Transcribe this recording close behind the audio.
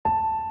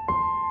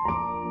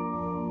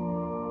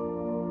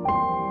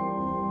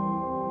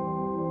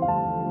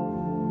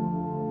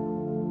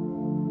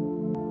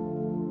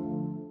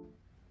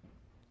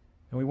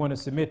want to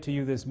submit to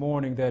you this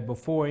morning that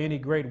before any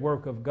great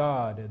work of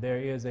God, there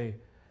is a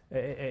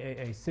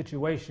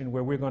situation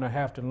where we're going to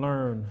have to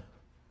learn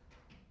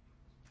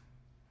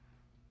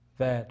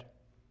that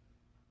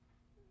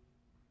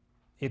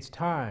it's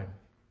time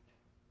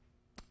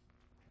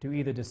to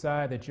either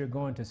decide that you're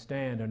going to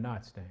stand or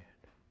not stand.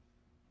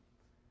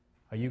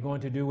 Are you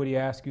going to do what he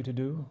asks you to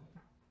do,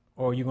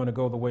 or are you going to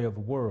go the way of the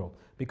world?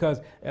 Because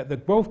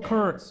both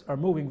currents are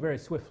moving very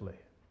swiftly.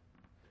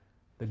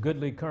 The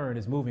goodly current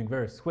is moving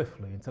very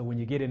swiftly, and so when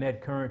you get in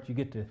that current, you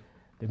get to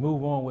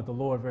move on with the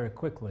Lord very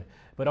quickly.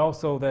 But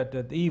also that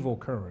the evil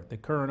current, the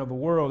current of the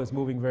world, is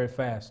moving very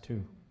fast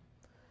too.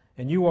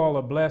 And you all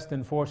are blessed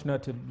and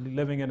fortunate to be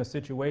living in a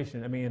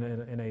situation,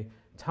 in a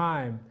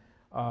time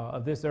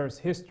of this earth's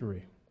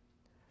history,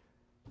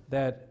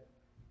 that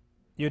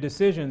your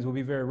decisions will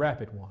be very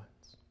rapid ones.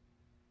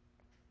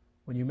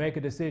 When you make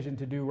a decision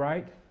to do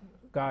right,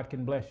 God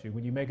can bless you.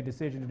 When you make a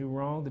decision to do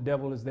wrong, the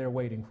devil is there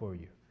waiting for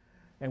you.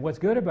 And what's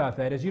good about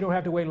that is you don't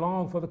have to wait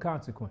long for the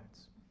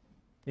consequence.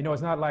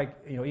 It's not like,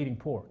 eating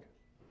pork.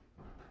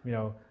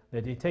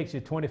 That it takes you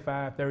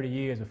 25, 30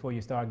 years before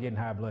you start getting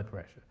high blood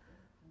pressure.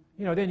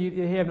 Then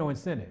you have no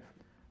incentive.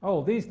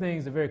 Oh, these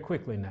things are very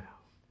quickly now.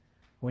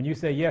 When you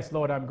say, yes,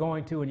 Lord, I'm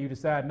going to, and you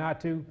decide not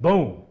to,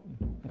 boom.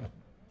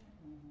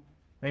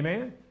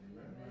 Amen?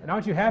 And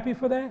aren't you happy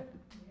for that?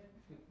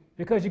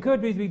 Because you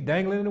could be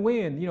dangling in the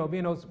wind,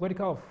 being those, what do you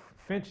call,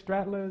 Finch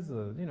stragglers,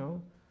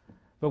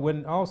 But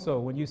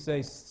when you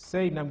say,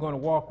 Satan, I'm going to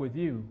walk with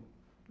you,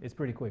 it's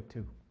pretty quick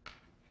too.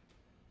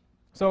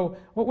 So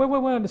what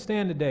we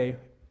understand today,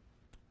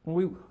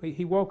 when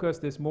he woke us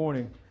this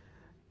morning,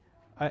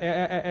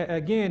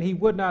 again, he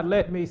would not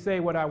let me say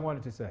what I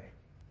wanted to say.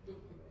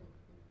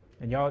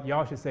 And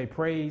y'all should say,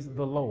 praise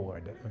the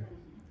Lord.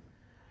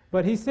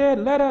 But he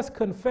said, let us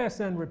confess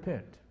and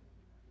repent.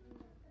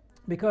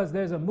 Because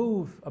there's a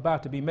move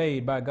about to be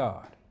made by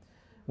God.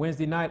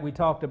 Wednesday night we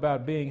talked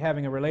about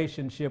having a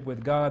relationship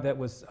with God that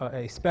was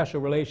a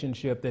special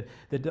relationship, that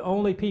the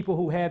only people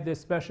who had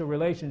this special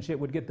relationship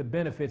would get the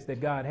benefits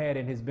that God had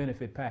in his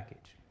benefit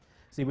package.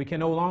 See, we can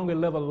no longer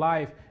live a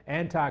life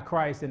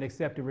anti-Christ and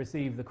accept to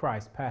receive the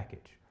Christ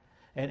package.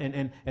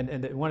 And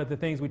one of the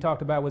things we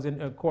talked about was, in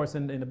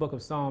the book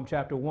of Psalm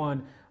chapter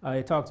 1,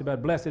 it talks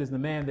about, blessed is the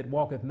man that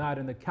walketh not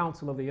in the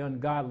counsel of the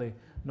ungodly,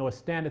 nor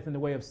standeth in the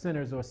way of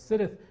sinners, or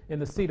sitteth in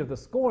the seat of the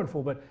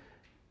scornful, but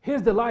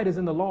his delight is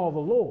in the law of the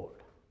Lord,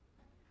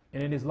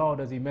 and in his law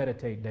does he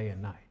meditate day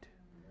and night.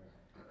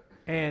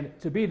 And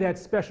to be that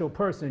special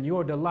person,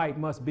 your delight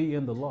must be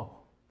in the law,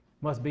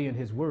 must be in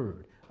his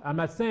word. I'm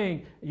not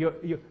saying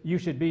you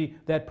should be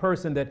that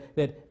person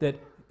that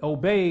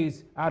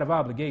obeys out of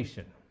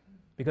obligation,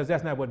 because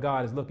that's not what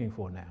God is looking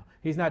for now.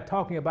 He's not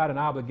talking about an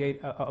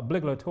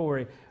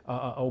obligatory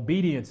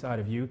obedience out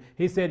of you.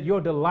 He said,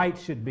 your delight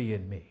should be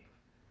in me.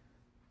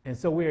 And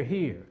so we're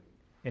here.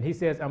 And he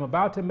says, I'm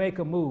about to make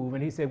a move.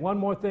 And he said, one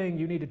more thing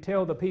you need to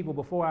tell the people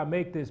before I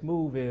make this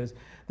move is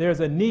there's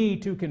a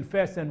need to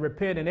confess and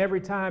repent. And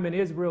every time in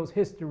Israel's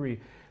history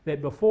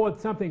that before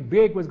something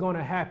big was going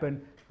to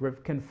happen,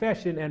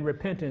 confession and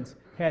repentance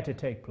had to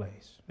take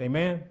place.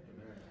 Amen? Amen.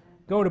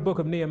 Go to the book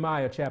of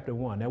Nehemiah chapter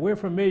 1. Now we're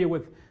familiar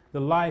with the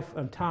life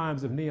and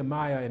times of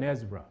Nehemiah and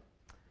Ezra.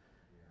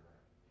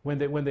 When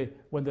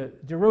the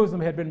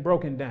Jerusalem had been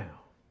broken down,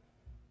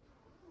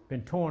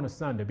 been torn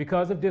asunder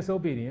because of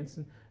disobedience,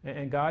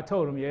 and God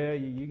told them, yeah,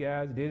 you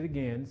guys did it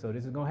again, so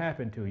this is going to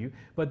happen to you.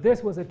 But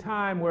this was a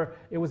time where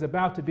it was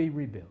about to be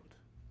rebuilt.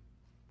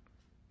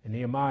 And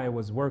Nehemiah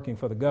was working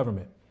for the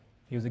government.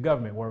 He was a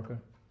government worker.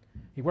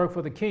 He worked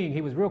for the king.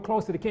 He was real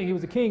close to the king. He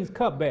was the king's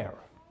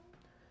cupbearer.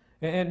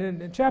 And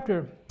in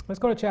let's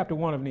go to chapter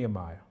 1 of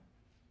Nehemiah.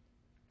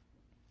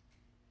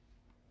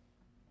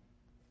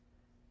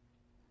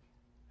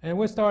 And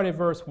we'll start at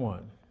verse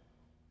 1.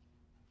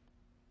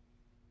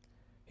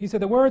 He said,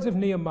 the words of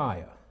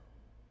Nehemiah,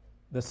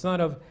 the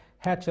son of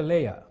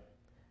Hachaliah.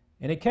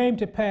 And it came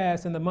to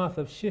pass in the month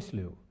of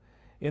Chislev,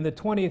 in the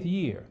 20th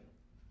year,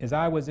 as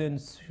I was in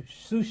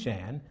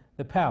Shushan,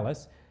 the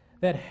palace,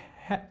 that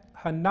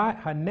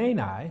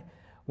Hanani,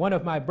 one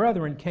of my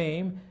brethren,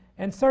 came,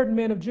 and certain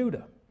men of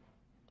Judah.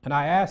 And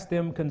I asked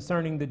them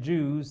concerning the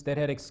Jews that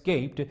had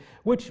escaped,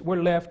 which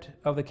were left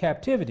of the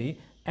captivity,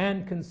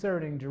 and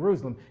concerning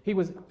Jerusalem. He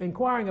was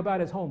inquiring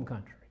about his home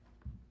country.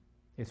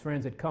 His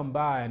friends had come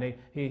by, and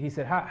he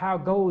said, how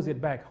goes it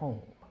back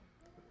home?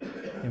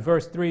 In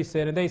verse 3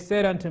 said, and they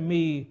said unto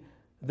me,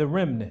 the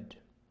remnant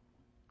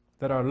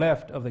that are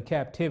left of the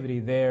captivity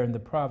there in the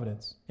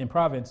province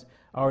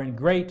are in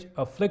great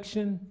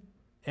affliction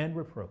and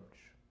reproach.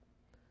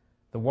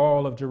 The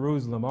wall of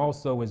Jerusalem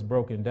also is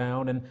broken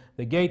down, and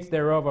the gates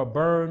thereof are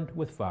burned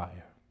with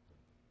fire.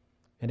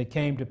 And it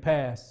came to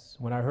pass,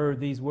 when I heard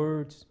these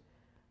words,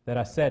 that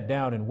I sat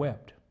down and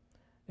wept,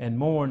 and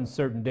mourned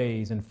certain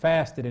days, and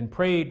fasted and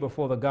prayed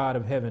before the God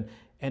of heaven,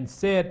 and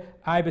said,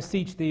 I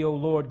beseech thee, O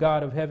Lord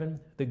God of heaven,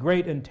 the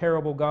great and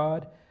terrible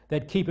God,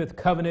 that keepeth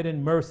covenant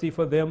and mercy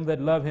for them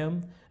that love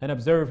him, and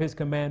observe his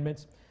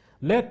commandments,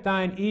 let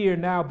thine ear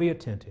now be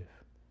attentive,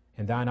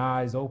 and thine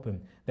eyes open,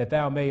 that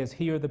thou mayest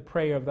hear the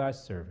prayer of thy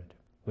servant,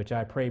 which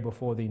I pray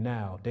before thee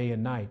now, day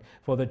and night,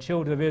 for the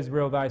children of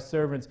Israel thy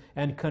servants,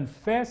 and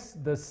confess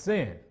the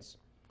sins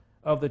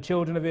of the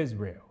children of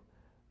Israel,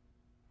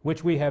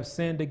 which we have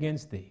sinned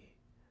against thee.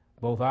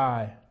 Both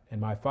I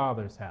and my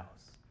father's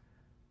house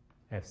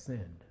have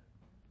sinned.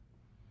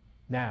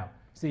 Now,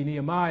 see,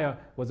 Nehemiah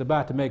was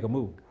about to make a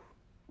move.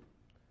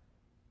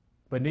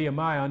 But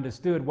Nehemiah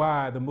understood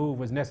why the move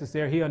was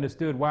necessary. He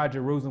understood why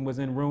Jerusalem was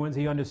in ruins.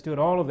 He understood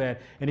all of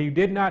that. And he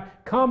did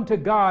not come to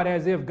God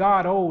as if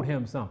God owed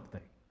him something.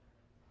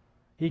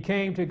 He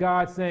came to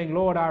God saying,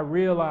 Lord, I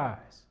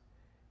realize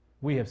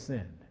we have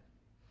sinned.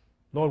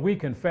 Lord, we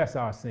confess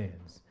our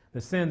sins, the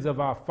sins of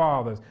our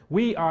fathers.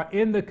 We are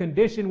in the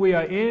condition we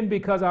are in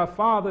because our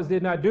fathers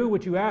did not do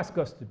what you asked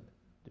us to do.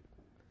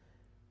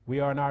 We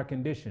are in our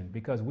condition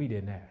because we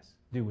didn't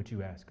do what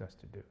you asked us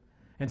to do.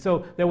 And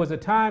so there was a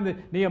time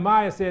that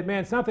Nehemiah said,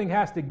 man, something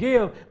has to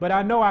give, but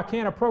I know I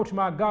can't approach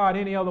my God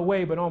any other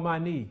way but on my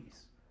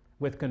knees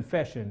with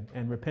confession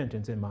and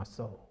repentance in my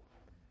soul.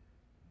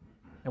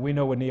 And we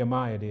know what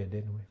Nehemiah did,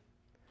 didn't we?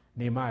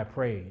 Nehemiah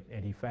prayed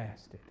and he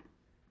fasted.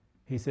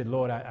 He said,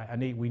 Lord,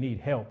 we need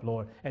help,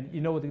 Lord. And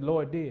you know what the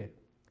Lord did?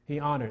 He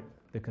honored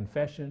the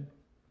confession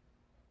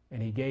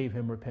and he gave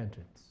him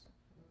repentance.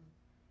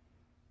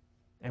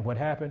 And what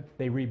happened?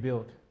 They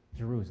rebuilt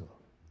Jerusalem.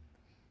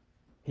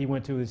 He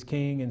went to his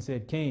king and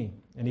said, King.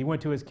 And he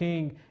went to his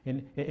king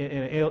in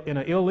an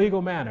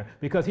illegal manner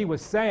because he was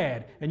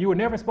sad. And you were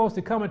never supposed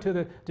to come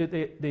into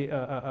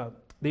the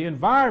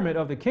environment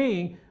of the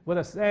king with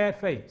a sad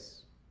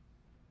face.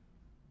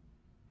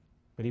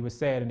 But he was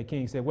sad, and the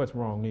king said, what's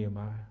wrong,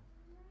 Nehemiah?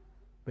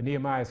 But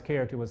Nehemiah's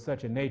character was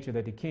such a nature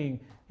that the king,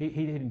 he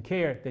didn't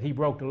care that he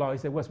broke the law. He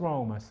said, what's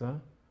wrong, my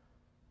son?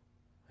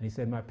 And he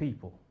said, my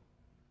people,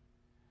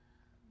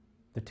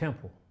 the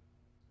temple,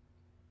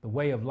 the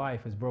way of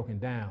life is broken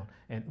down,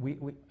 and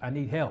I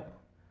need help.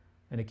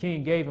 And the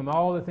king gave him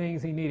all the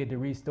things he needed to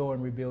restore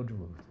and rebuild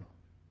Jerusalem.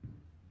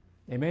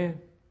 Amen?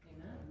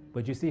 Amen.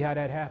 But you see how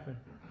that happened?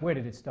 Where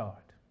did it start?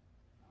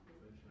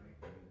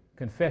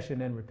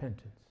 Confession and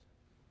repentance.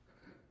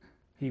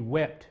 He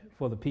wept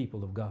for the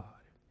people of God.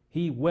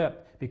 He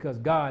wept because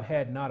God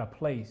had not a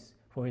place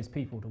for his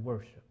people to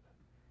worship.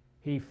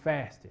 He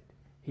fasted,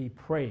 he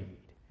prayed,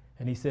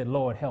 and he said,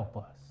 Lord, help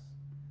us.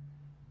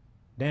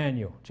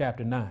 Daniel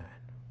chapter 9.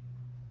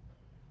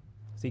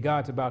 See,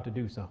 God's about to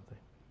do something.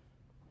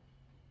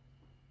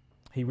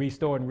 He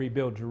restored and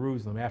rebuilt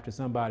Jerusalem after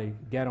somebody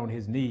got on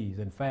his knees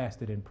and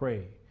fasted and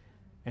prayed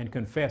and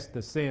confessed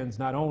the sins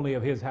not only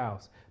of his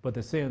house, but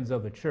the sins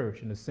of the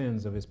church and the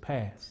sins of his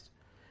past.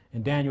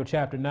 In Daniel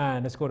chapter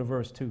 9, let's go to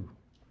verse 2.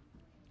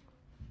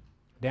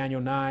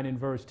 Daniel 9 in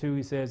verse 2,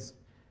 he says,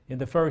 in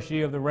the first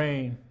year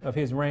of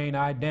his reign,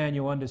 I,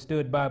 Daniel,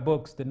 understood by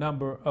books the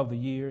number of the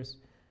years,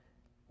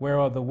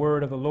 whereof the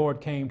word of the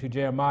Lord came to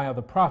Jeremiah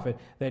the prophet,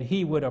 that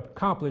he would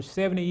accomplish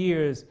 70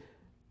 years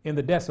in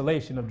the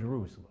desolation of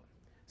Jerusalem.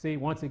 See,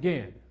 once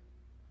again,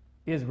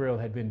 Israel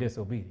had been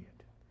disobedient.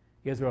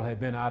 Israel had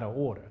been out of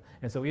order.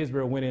 And so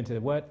Israel went into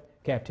what?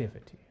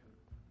 Captivity.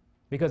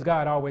 Because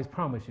God always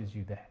promises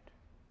you that.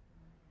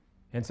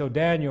 And so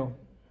Daniel,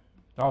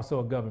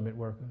 also a government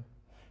worker,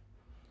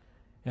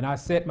 and I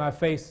set my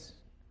face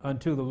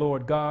unto the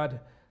Lord God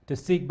to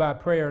seek by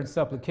prayer and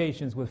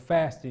supplications with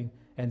fasting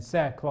and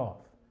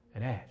sackcloth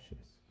and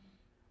ashes.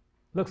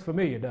 Looks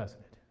familiar, doesn't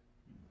it?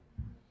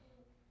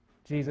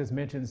 Jesus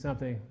mentioned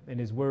something in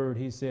his word.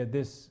 He said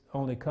this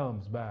only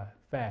comes by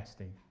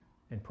fasting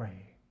and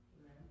praying.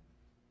 Amen.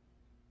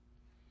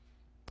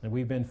 And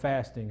we've been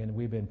fasting and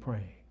we've been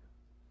praying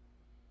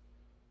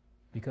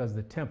because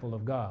the temple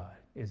of God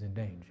is in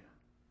danger.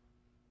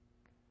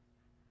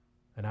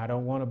 And I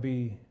don't want to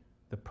be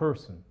the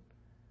person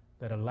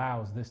that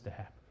allows this to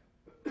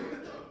happen.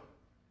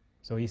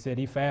 So he said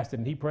he fasted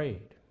and he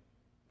prayed.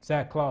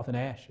 Sackcloth and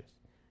ashes.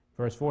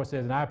 Verse 4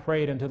 says, and I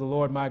prayed unto the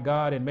Lord my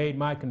God and made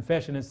my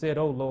confession and said,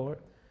 O Lord,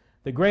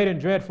 the great and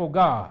dreadful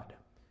God,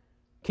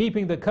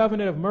 keeping the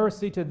covenant of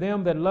mercy to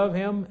them that love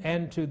him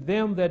and to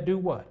them that do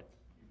what?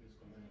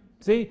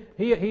 See,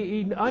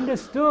 he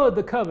understood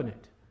the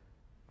covenant.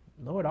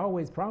 The Lord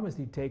always promised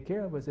he'd take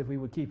care of us if we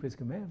would keep his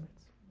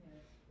commandments.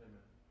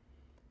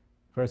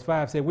 Verse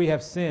 5 said, we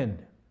have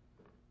sinned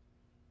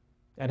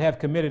and have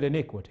committed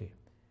iniquity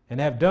and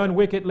have done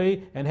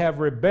wickedly and have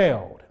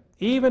rebelled,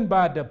 even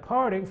by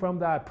departing from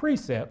thy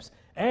precepts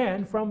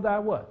and from thy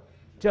what?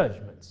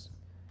 Judgments.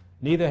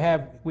 Neither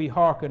have we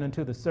hearkened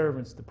unto the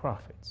servants, the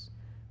prophets,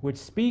 which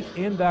speak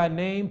in thy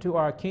name to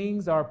our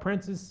kings, our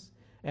princes,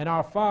 and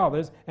our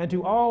fathers, and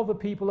to all the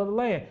people of the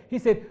land. He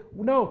said,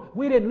 no,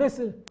 we didn't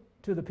listen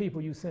to the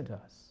people you sent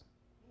us.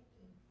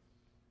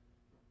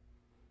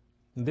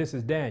 And this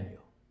is Daniel.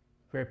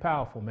 Very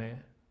powerful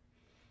man.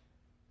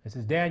 This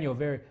is Daniel,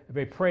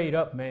 very prayed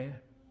up man.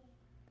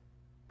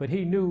 But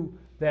he knew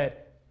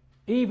that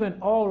even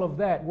all of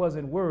that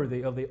wasn't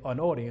worthy of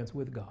an audience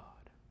with God.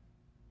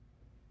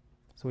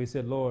 So he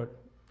said, Lord,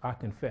 I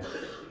confess.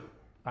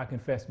 I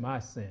confess my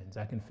sins.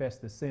 I confess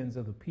the sins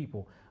of the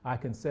people. I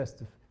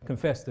confess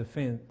confess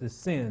the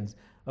sins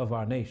of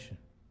our nation.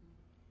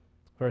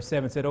 Verse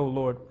 7 said, O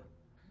Lord,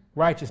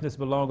 righteousness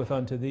belongeth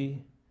unto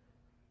thee,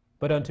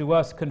 but unto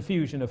us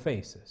confusion of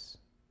faces,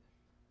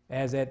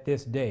 as at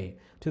this day,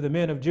 to the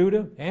men of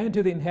Judah and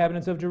to the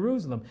inhabitants of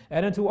Jerusalem,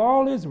 and unto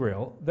all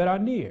Israel that are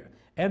near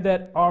and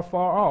that are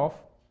far off,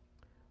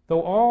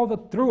 through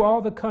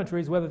all the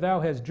countries whither thou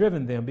hast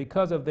driven them,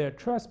 because of their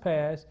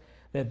trespass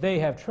that they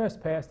have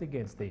trespassed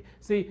against thee.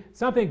 See,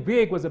 something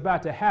big was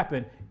about to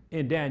happen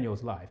in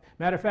Daniel's life.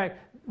 Matter of fact,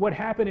 what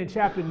happened in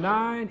chapter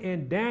 9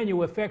 in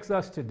Daniel affects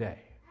us today.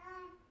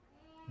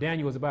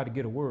 Daniel was about to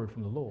get a word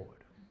from the Lord.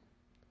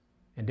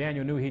 And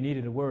Daniel knew he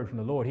needed a word from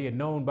the Lord. He had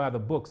known by the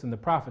books and the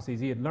prophecies.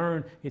 He had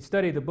learned, he'd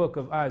studied the book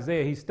of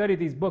Isaiah. He studied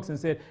these books and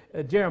said,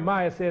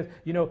 Jeremiah says,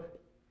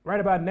 right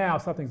about now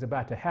something's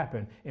about to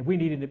happen, and we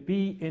needed to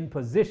be in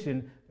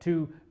position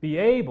to be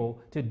able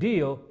to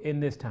deal in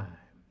this time.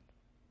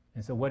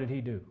 And so what did he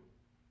do?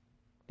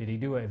 Did he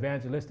do an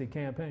evangelistic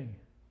campaign?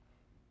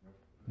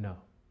 No.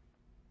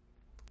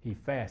 He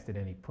fasted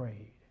and he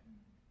prayed.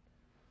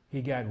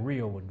 He got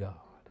real with God.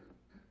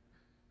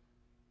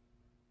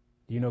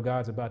 Do you know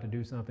God's about to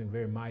do something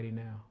very mighty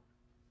now?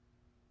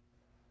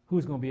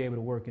 Who's going to be able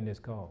to work in this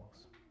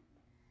cause?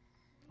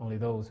 Only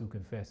those who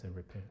confess and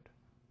repent.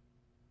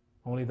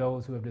 Only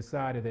those who have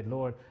decided that,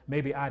 Lord,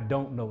 maybe I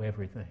don't know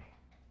everything.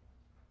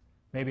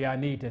 Maybe I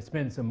need to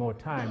spend some more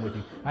time with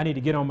you. I need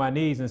to get on my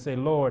knees and say,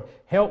 Lord,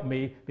 help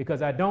me,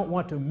 because I don't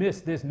want to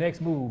miss this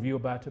next move you're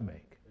about to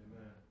make.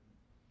 Amen.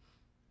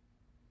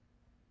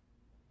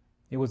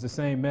 It was the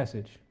same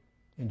message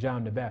in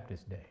John the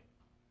Baptist's day.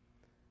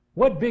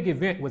 What big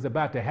event was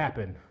about to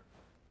happen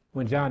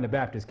when John the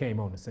Baptist came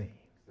on the scene?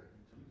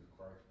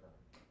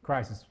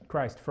 Christ's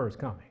first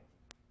coming.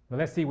 Well,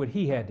 let's see what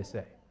he had to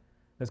say.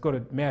 Let's go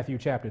to Matthew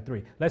chapter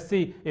 3. Let's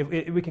see if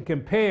we can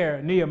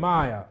compare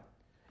Nehemiah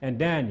and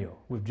Daniel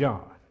with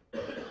John.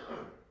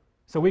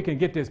 So we can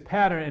get this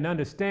pattern and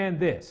understand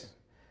this,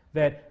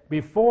 that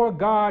before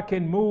God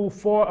can move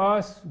for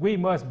us, we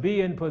must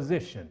be in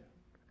position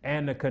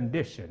and the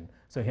condition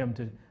for him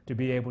to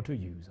be able to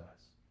use us.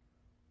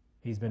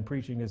 He's been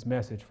preaching this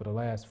message for the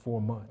last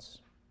 4 months,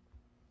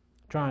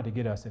 trying to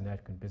get us in that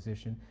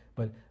position.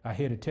 But I'm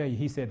here to tell you,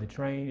 he said the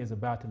train is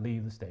about to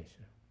leave the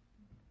station.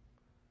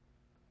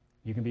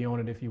 You can be on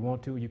it if you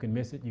want to. You can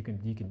miss it. You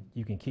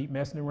can keep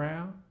messing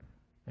around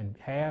and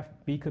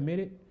be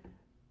committed.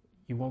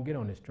 You won't get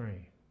on this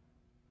train.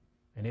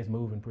 And it's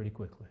moving pretty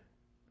quickly.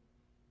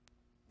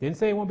 Didn't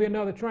say it won't be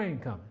another train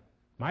coming.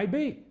 Might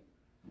be.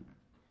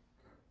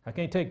 I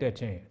can't take that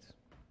chance.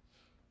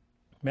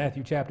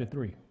 Matthew chapter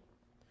 3.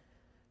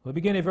 We'll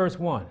begin at verse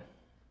 1.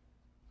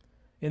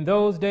 In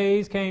those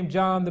days came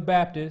John the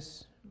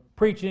Baptist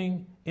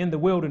preaching in the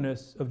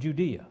wilderness of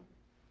Judea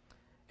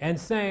and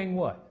saying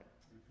what?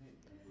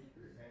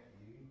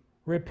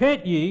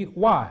 Repent ye.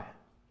 Why?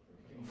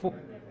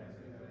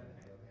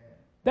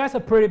 That's a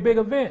pretty big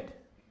event.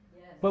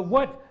 But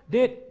what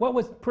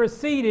was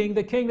preceding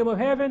the kingdom of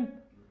heaven?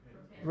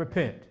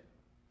 Repent.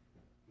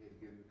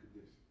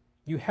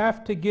 You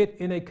have to get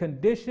in a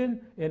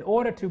condition in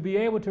order to be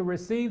able to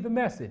receive the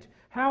message.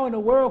 How in the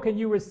world can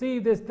you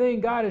receive this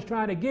thing God is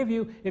trying to give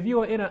you if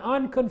you are in an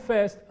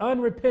unconfessed,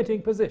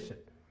 unrepenting position?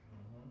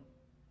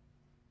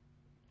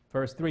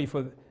 Verse 3,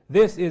 for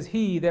this is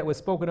he that was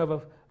spoken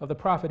of the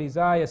prophet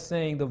Isaiah,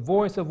 saying, the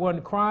voice of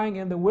one crying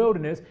in the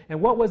wilderness. And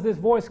what was this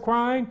voice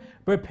crying?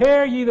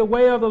 Prepare ye the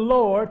way of the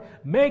Lord,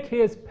 make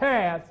his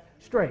path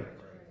straight.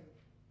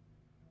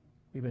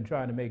 We've been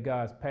trying to make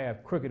God's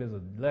path crooked as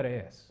a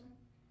letter S.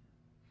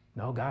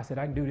 No, God said,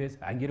 I can do this.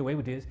 I can get away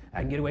with this.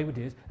 I can get away with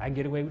this. I can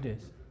get away with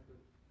this.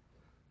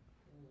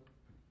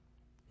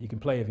 You can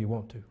play if you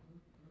want to.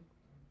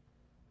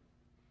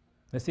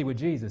 Let's see what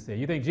Jesus said.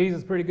 You think Jesus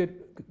is pretty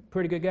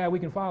good guy we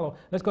can follow?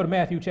 Let's go to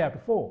Matthew chapter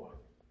 4.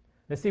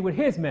 Let's see what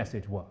his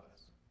message was.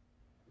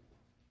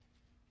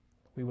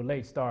 We were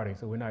late starting,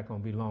 so we're not going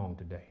to be long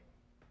today.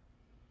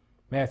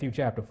 Matthew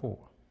chapter 4.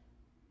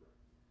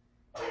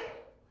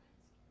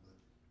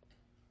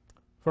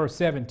 Verse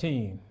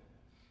 17.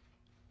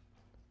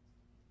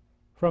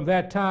 From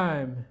that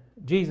time,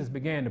 Jesus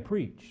began to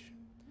preach.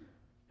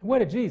 What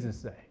did Jesus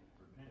say?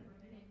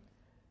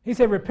 He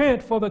said,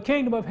 repent, for the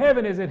kingdom of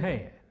heaven is at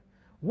hand.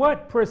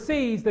 What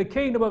precedes the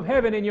kingdom of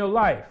heaven in your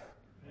life?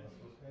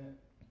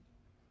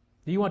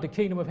 Do you want the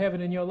kingdom of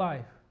heaven in your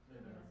life?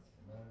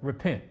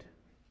 Repent.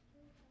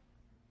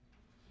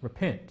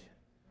 Repent.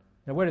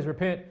 Now, what is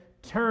repent?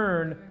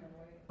 Turn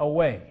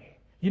away.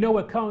 You know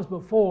what comes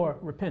before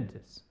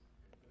repentance?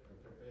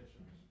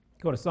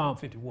 Go to Psalm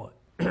 51.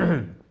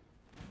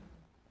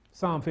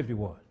 Psalm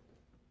 51.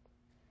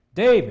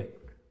 David,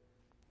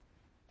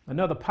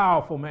 another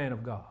powerful man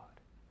of God,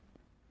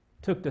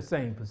 took the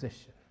same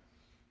position.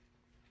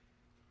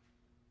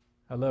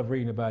 I love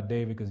reading about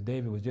David because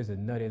David was just as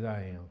nutty as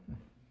I am.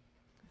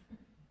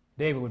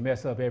 David would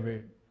mess up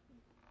every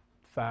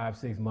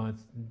 5-6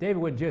 months. David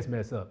wouldn't just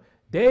mess up.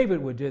 David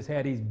would just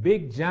have these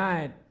big,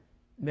 giant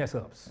mess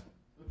ups.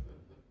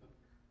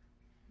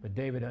 But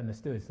David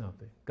understood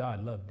something.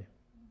 God loved him.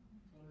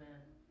 Amen.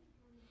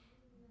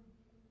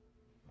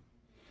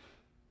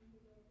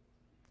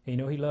 And you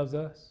know he loves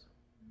us?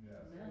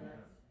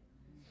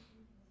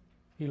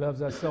 He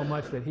loves us so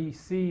much that he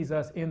sees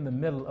us in the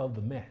middle of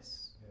the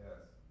mess. Yes.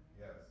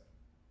 Yes.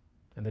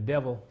 And the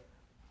devil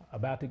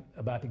about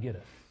to get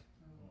us.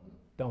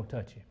 Don't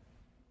touch him.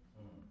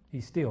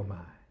 He's still mine.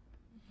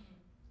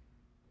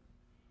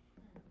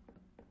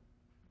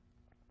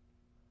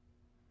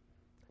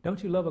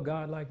 Don't you love a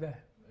God like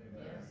that?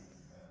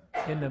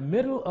 Yes. In the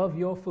middle of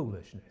your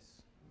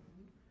foolishness,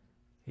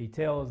 he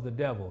tells the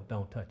devil,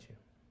 don't touch him.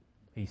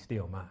 He's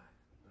still mine.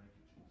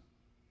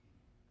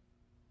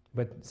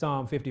 But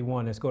Psalm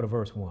 51, let's go to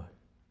verse 1.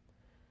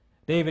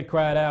 David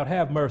cried out,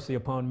 have mercy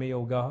upon me,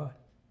 O God,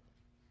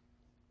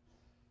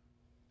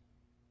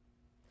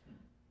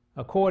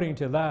 according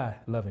to thy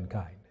loving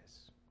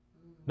kindness,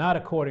 not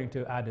according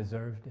to I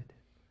deserved it,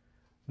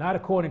 not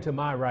according to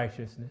my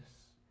righteousness,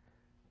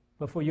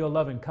 but for your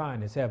loving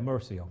kindness, have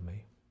mercy on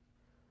me.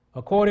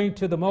 According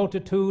to the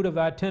multitude of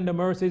thy tender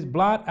mercies,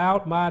 blot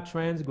out my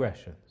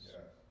transgressions.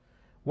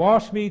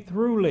 Wash me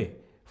thoroughly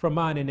from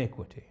mine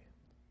iniquity.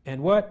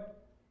 And what?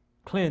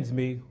 Cleanse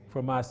me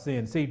from my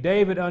sin. See,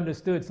 David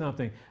understood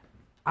something.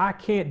 I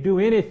can't do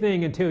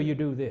anything until you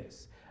do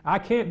this. I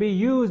can't be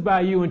used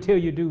by you until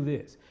you do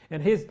this.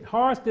 And his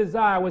heart's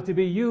desire was to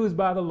be used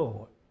by the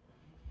Lord.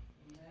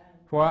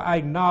 For I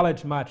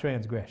acknowledge my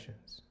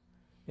transgressions,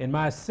 and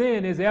my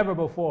sin is ever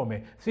before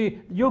me. See,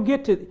 you'll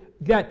get to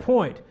that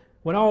point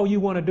when all you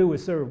want to do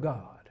is serve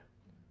God.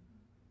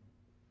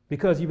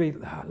 Because you be,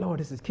 Lord,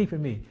 this is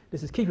keeping me.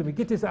 This is keeping me.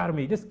 Get this out of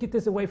me. Just get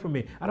this away from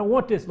me. I don't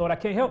want this, Lord. I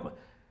can't help it.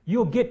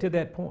 You'll get to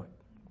that point.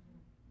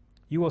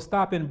 You will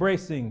stop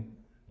embracing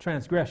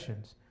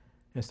transgressions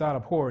and start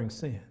abhorring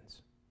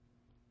sins.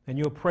 And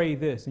you'll pray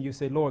this, and you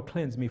say, Lord,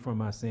 cleanse me from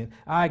my sin.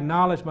 I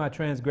acknowledge my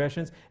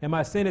transgressions, and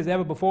my sin is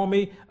ever before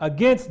me.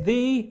 Against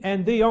thee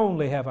and thee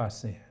only have I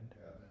sinned,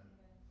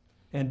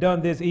 and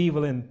done this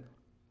evil in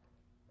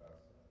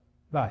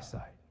thy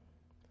sight,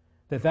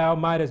 that thou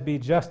mightest be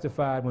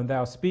justified when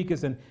thou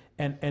speakest,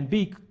 and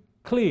be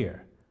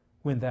clear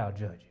when thou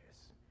judgest.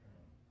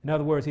 In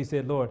other words, he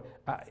said, Lord,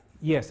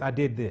 yes, I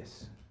did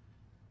this.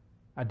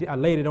 I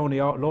laid it on the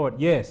altar. Lord,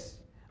 yes,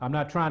 I'm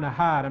not trying to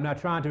hide. I'm not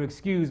trying to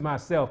excuse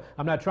myself.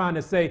 I'm not trying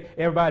to say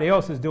everybody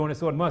else is doing it,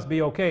 so it must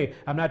be okay.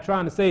 I'm not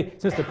trying to say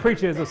since the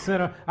preacher is a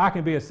sinner, I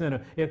can be a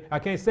sinner. If I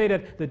can't say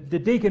that the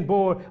deacon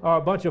board are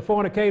a bunch of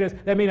fornicators,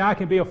 that means I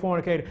can be a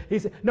fornicator. He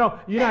said, no,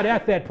 you're not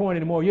at that point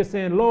anymore. You're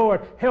saying,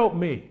 Lord, help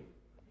me.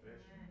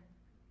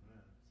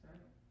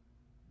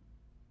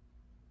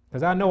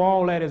 Because I know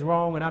all that is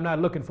wrong, and I'm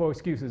not looking for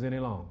excuses any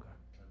longer.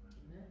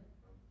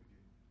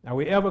 Are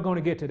we ever going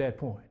to get to that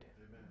point?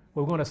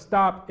 We're going to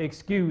stop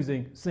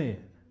excusing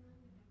sin.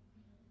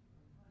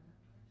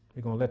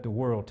 We're going to let the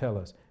world tell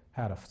us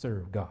how to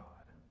serve God.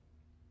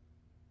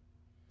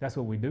 That's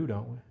what we do,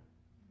 don't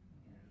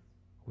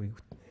we? We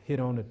hit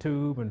on the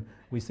tube and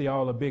we see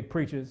all the big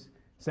preachers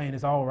saying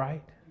it's all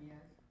right. Yes.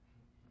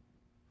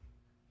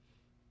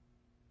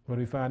 What do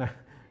we find out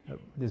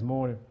this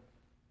morning?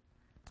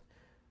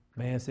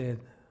 Man said,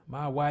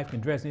 my wife can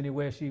dress any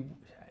way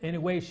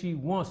she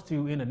wants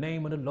to in the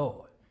name of the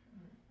Lord.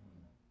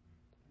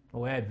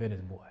 Oh,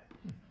 Adventist boy.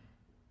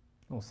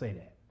 Don't say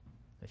that.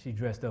 She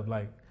dressed up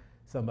like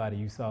somebody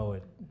you saw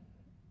at,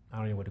 I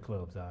don't know what the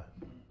clubs are.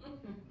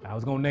 I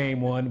was going to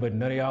name one, but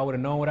none of y'all would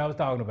have known what I was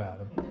talking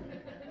about.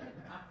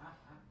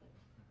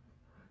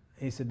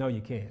 He said, no,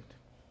 you can't.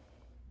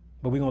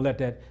 But we're going to let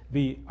that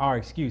be our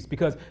excuse,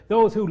 because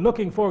those who are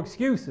looking for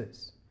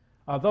excuses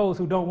are those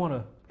who don't want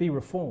to be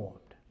reformed.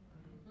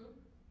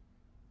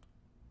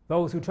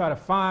 Those who try to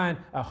find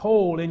a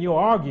hole in your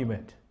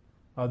argument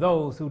are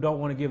those who don't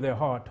want to give their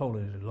heart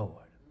totally to the Lord.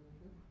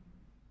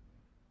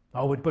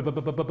 Oh,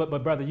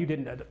 but brother, you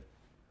didn't.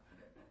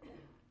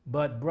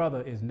 But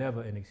brother is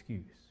never an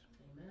excuse.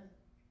 Amen.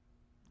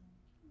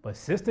 But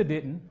sister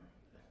didn't.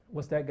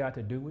 What's that got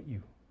to do with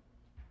you?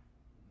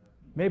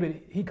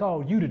 Maybe he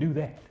called you to do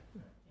that.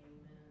 Amen.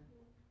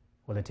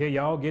 Well, until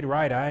y'all get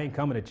right, I ain't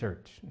coming to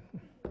church.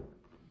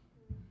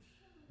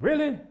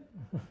 Really?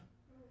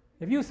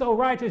 If you're so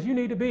righteous, you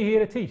need to be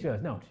here to teach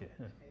us, don't you?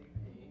 Amen.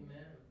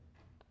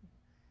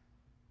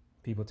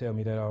 People tell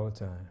me that all the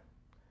time.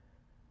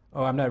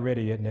 Oh, I'm not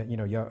ready yet. You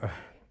know, y'all,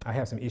 I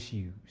have some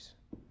issues.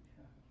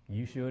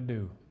 You sure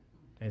do.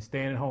 And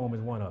staying at home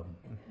is one of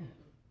them.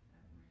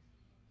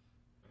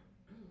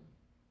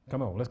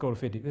 Come on, let's go to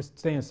 50. Let's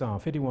stay in Psalm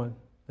 51.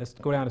 Let's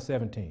go down to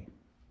 17.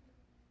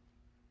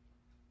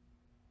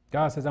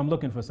 God says, I'm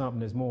looking for something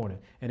this morning.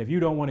 And if you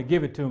don't want to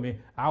give it to me,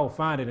 I will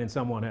find it in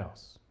someone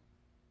else.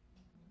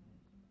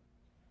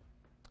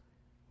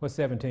 What's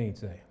 17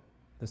 say?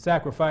 The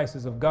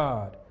sacrifices of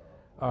God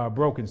are a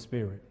broken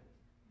spirit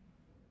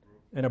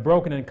and a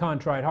broken and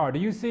contrite heart.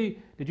 Did you see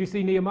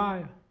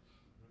Nehemiah?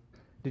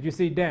 Did you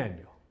see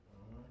Daniel?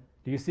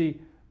 Do you see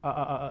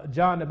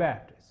John the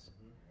Baptist?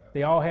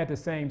 They all had the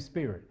same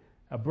spirit,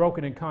 a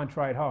broken and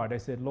contrite heart. They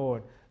said,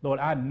 Lord,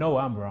 I know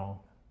I'm wrong.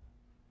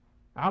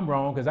 I'm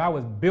wrong because I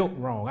was built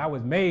wrong. I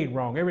was made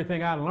wrong.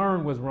 Everything I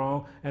learned was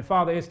wrong. And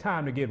Father, it's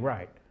time to get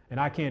right.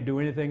 And I can't do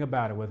anything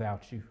about it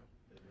without you.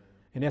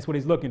 And that's what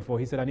he's looking for.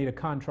 He said, I need a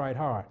contrite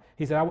heart.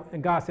 He said,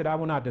 and God said, I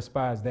will not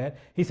despise that.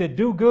 He said,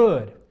 do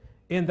good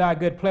in thy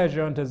good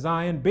pleasure unto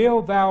Zion.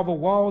 Build thou the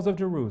walls of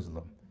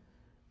Jerusalem.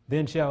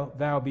 Then shalt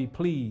thou be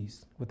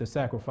pleased with the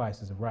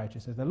sacrifices of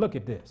righteousness. Now look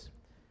at this.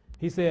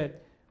 He said,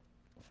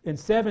 in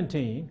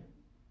 17,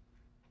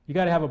 you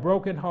got to have a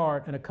broken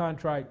heart and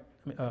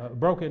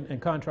broken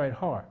and contrite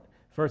heart.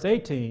 Verse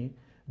 18,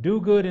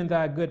 do good in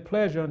thy good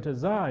pleasure unto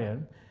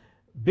Zion.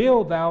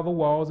 Build thou the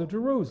walls of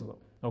Jerusalem.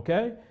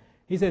 Okay?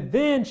 He said,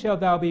 then shalt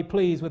thou be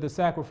pleased with the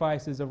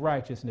sacrifices of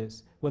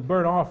righteousness, with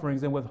burnt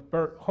offerings and with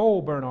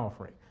whole burnt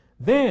offering.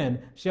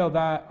 Then shalt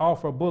thou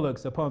offer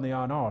bullocks upon the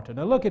altar.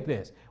 Now look at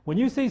this. When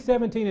you see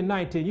 17 and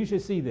 19, you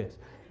should see this.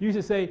 You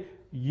should say,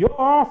 your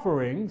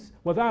offerings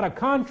without a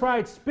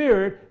contrite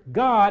spirit,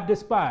 God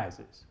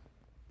despises.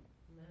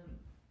 Amen.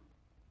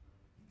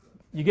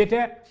 You get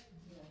that?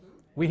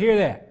 We hear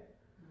that.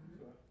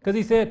 Because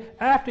he said,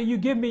 after you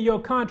give me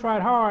your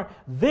contrite heart,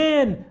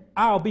 then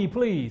I'll be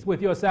pleased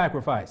with your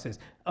sacrifices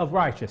of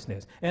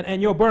righteousness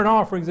and your burnt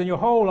offerings and your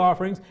whole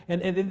offerings.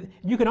 And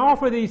you can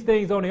offer these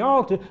things on the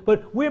altar,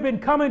 but we've been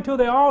coming to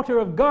the altar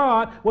of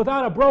God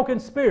without a broken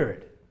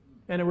spirit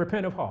and a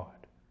repentant heart.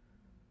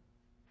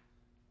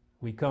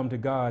 We come to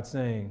God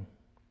saying,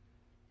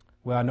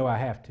 well, I know I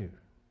have to.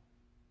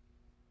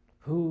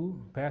 Who,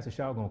 Pastor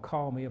Shaw, going to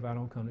call me if I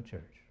don't come to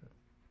church?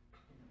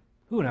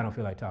 Who, and I don't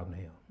feel like talking to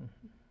him.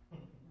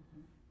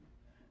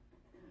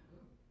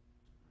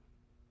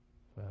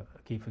 Well, I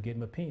keep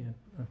forgetting my pen.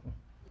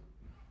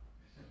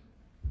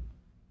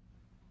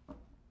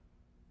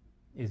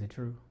 Is it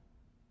true?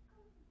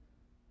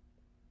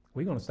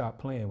 We're going to stop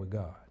playing with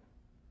God.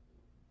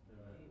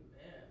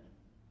 Amen.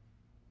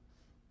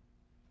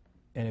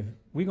 And if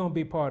we're going to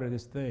be part of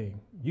this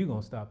thing, you're going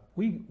to stop.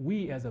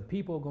 We as a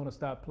people are going to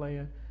stop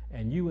playing,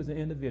 and you as an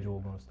individual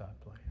are going to stop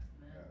playing.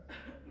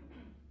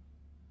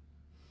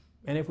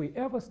 And if we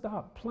ever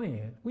stop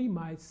playing, we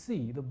might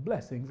see the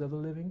blessings of the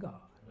living God.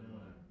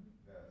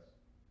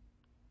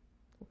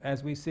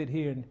 As we sit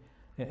here,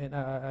 and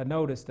I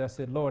noticed, I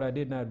said, Lord, I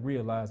did not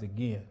realize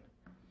again,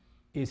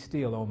 it's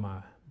still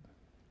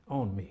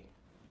on me.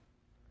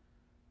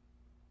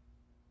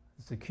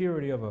 The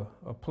security of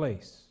a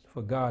place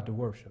for God to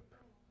worship.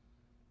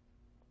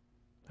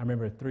 I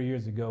remember 3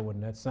 years ago when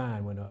that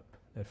sign went up,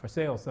 that for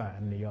sale sign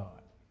in the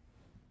yard.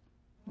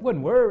 I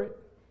wasn't worried.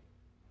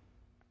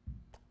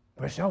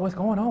 But Shaw, what's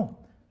going on?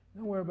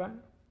 Don't worry about it.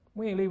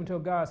 We ain't leaving until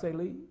God say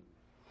leave.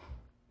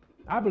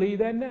 I believe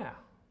that now.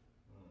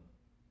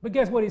 But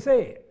guess what he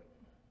said?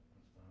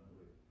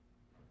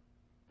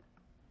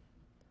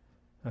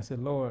 I said,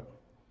 Lord,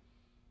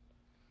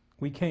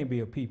 we can't be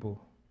a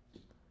people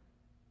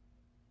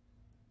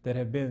that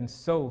have been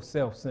so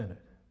self-centered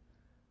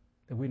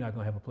that we're not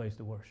going to have a place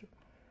to worship.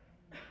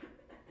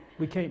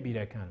 We can't be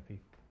that kind of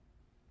people.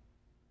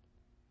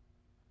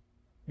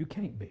 You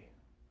can't be.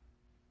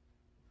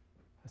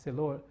 I said,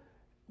 Lord,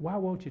 why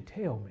won't you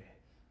tell me?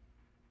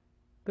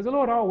 Because the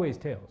Lord always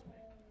tells me.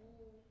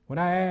 When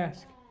I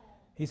ask,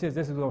 he says,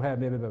 this is going to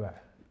happen, blah, blah,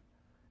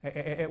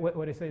 blah.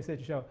 What they say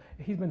to show,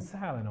 he's been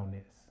silent on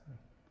this.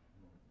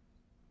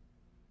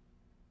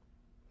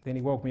 Then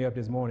he woke me up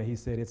this morning. He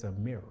said, it's a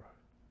mirror.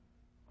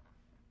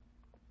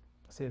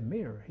 I said,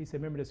 mirror? He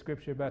said, remember the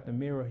scripture about the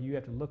mirror? You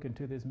have to look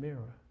into this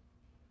mirror.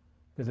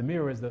 Because the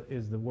mirror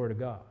is the word of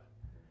God.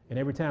 And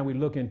every time we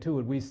look into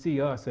it, we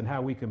see us and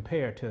how we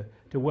compare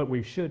to what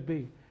we should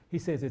be. He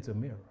says it's a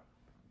mirror.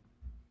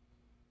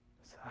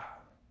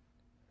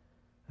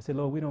 I said,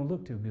 Lord, we don't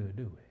look too good,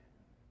 do we?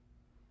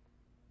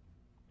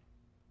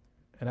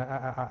 And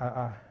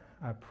I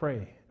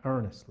pray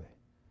earnestly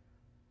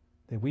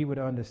that we would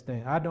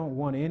understand. I don't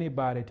want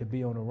anybody to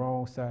be on the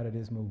wrong side of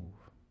this move.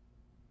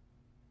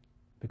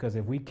 Because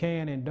if we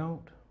can and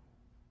don't,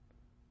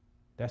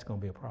 that's going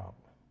to be a problem.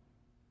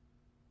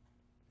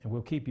 And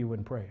we'll keep you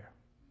in prayer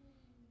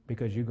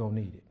because you're going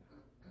to need it.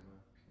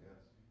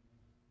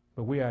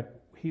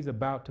 But he's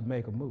about to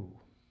make a move.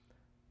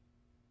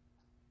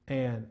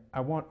 And I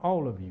want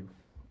all of you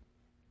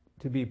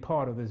to be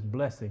part of this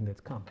blessing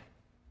that's coming.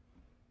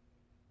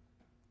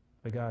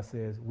 But God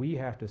says we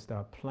have to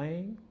stop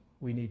playing,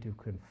 we need to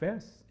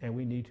confess, and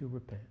we need to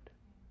repent.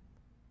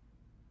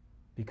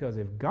 Because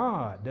if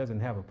God doesn't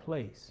have a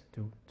place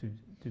to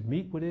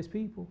meet with his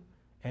people,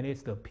 and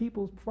it's the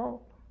people's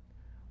fault,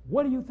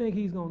 what do you think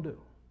he's going to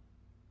do?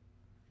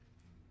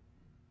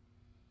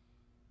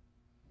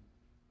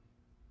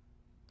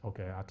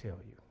 Okay, I'll tell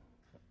you.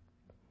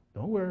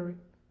 Don't worry.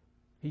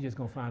 He's just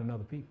going to find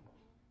another people.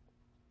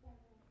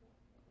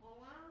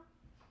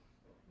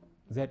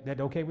 Is that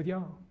okay with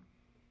y'all?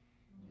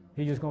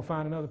 He's just going to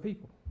find another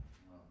people.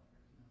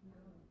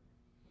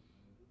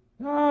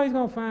 No, he's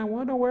going to find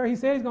one. Don't worry. He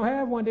said he's going to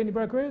have one, didn't he,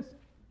 Brother Chris?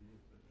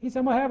 He said,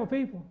 I'm going to have a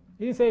people.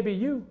 He didn't say it'd be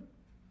you.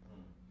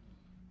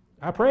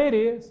 I pray it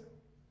is.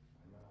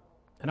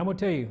 And I'm going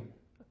to tell you,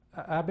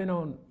 I've been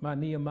on my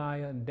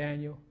Nehemiah and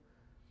Daniel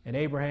and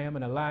Abraham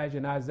and Elijah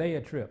and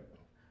Isaiah trip.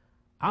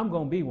 I'm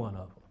going to be one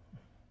of them.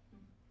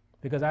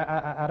 Because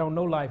I don't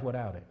know life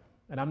without him.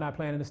 And I'm not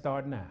planning to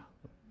start now.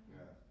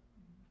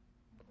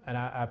 And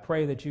I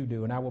pray that you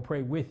do, and I will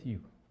pray with you.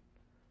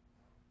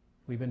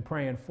 We've been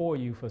praying for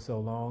you for so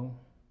long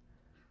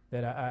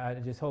that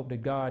I just hope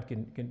that God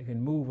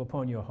can move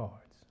upon your hearts.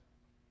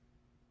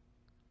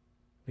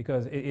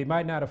 Because it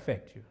might not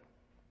affect you.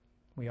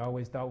 We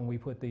always thought when we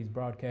put these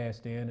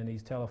broadcasts in and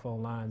these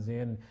telephone lines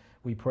in,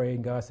 we prayed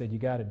and God said, you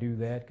got to do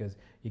that because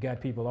you got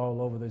people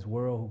all over this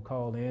world who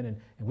call in, and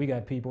we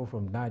got people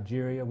from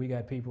Nigeria. We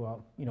got people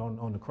out,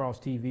 on the Cross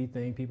TV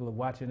thing. People are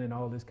watching and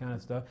all this kind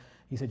of stuff.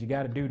 He said, you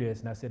got to do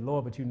this. And I said,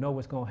 Lord, but you know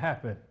what's going to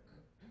happen.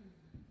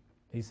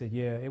 He said,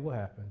 yeah, it will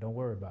happen. Don't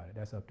worry about it.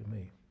 That's up to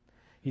me.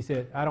 He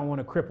said, I don't want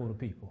to cripple the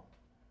people.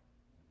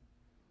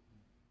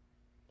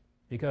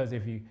 Because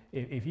if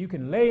you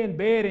can lay in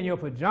bed in your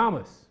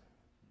pajamas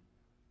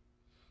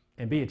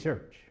and be at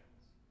church,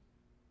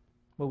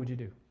 what would you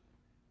do?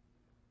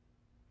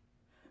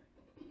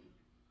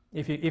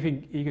 If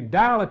you can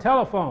dial a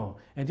telephone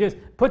and just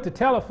put the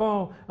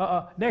telephone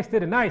next to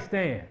the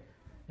nightstand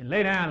and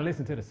lay down and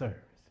listen to the service,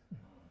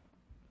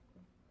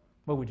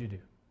 what would you do?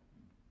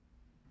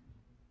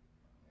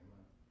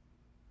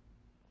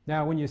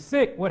 Now, when you're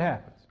sick, what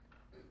happens?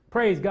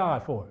 Praise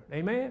God for it.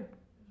 Amen?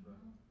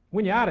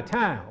 When you're out of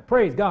town,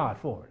 praise God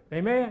for it.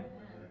 Amen?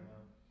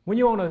 When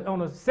you're on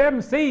the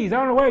 7 seas, I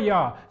don't know where you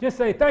are, just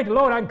say, thank the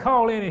Lord I can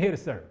call in and hear the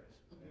service.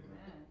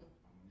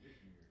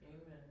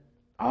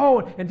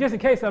 Oh, and just in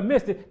case I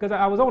missed it, because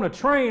I was on a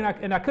train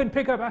and I couldn't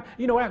pick up,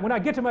 when I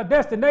get to my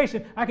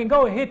destination, I can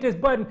go and hit this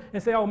button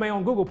and say, oh man,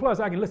 on Google Plus,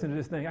 I can listen to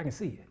this thing. I can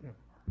see it.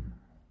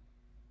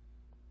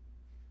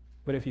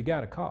 But if you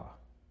got a car,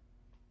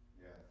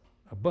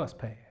 a bus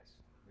pass,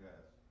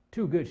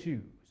 2 good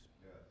shoes,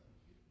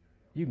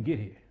 you can get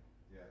here.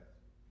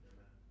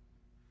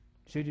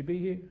 Should you be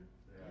here?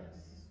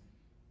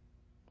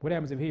 What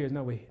happens if here is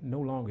no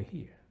longer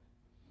here?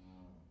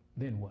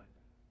 Then what?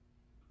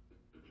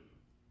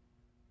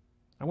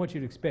 I want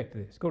you to expect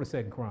this. Go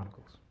to 2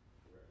 Chronicles.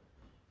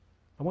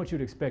 I want you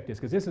to expect this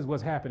because this is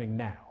what's happening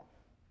now.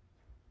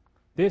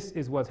 This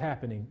is what's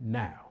happening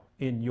now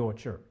in your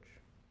church.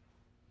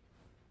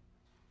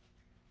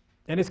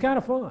 And it's kind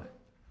of fun.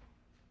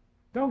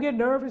 Don't get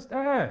nervous.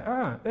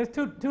 It's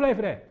too late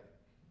for that.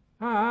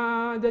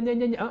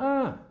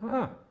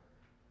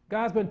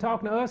 God's been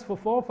talking to us for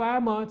 4 or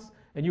 5 months,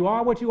 and you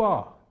are what you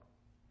are.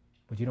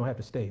 But you don't have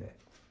to stay there.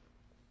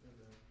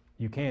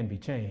 You can be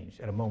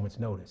changed at a moment's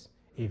notice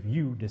if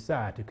you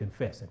decide to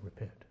confess and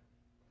repent.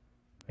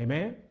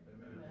 Amen?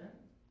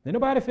 Ain't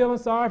nobody feeling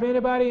sorry for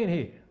anybody in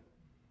here.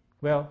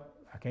 Well,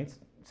 I can't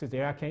sit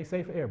there. I can't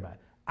say for everybody.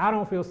 I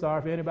don't feel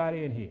sorry for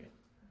anybody in here.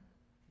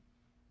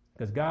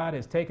 Because God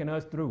has taken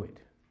us through it.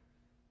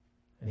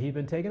 And he's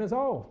been taking us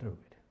all through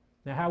it.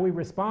 Now, how we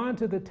respond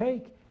to the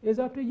take is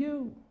up to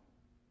you.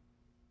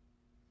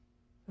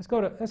 Let's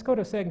go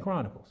to 2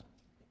 Chronicles.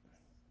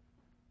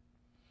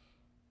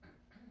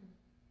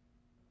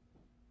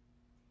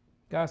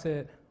 God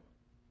said,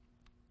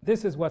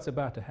 this is what's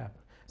about to happen.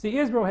 See,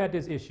 Israel had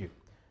this issue.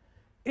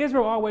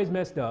 Israel always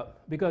messed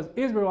up because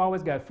Israel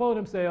always got full of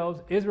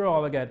themselves. Israel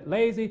always got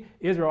lazy.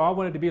 Israel all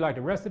wanted to be like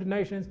the rest of the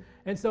nations.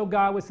 And so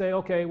God would say,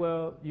 okay,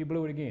 well, you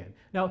blew it again.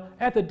 Now,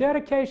 at the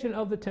dedication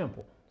of the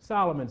temple,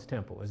 Solomon's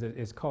temple as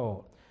it's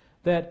called,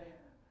 that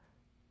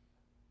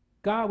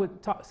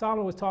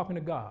Solomon was talking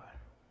to God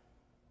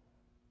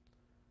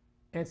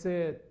and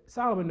said,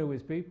 Solomon knew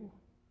his people.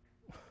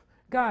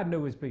 God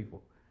knew his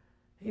people.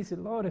 He said,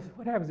 Lord,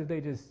 what happens if they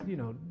just,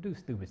 do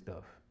stupid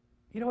stuff?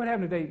 What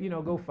happens if they,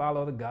 go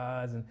follow the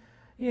gods and,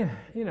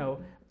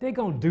 they're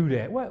going to do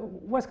that.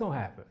 What's going to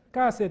happen?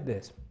 God said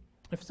this,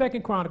 in 2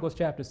 Chronicles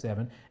chapter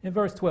 7, in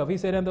verse 12, he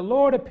said, and the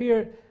Lord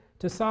appeared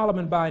to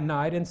Solomon by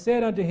night and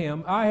said unto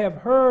him, I have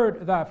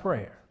heard thy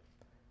prayer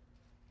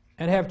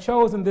and have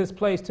chosen this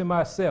place to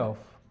myself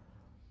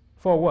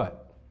for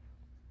what?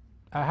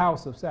 A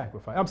house of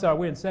sacrifice. I'm sorry,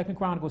 we're in 2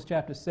 Chronicles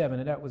chapter 7,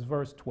 and that was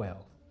verse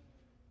 12.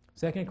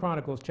 2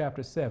 Chronicles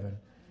chapter 7,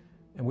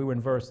 and we were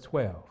in verse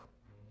 12.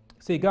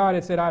 See, God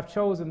had said, I've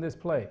chosen this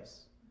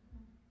place.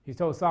 He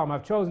told Solomon,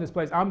 I've chosen this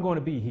place. I'm going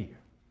to be here.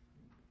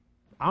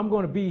 I'm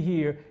going to be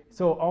here.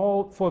 So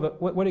all for the,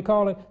 what do you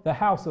call it? The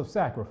house of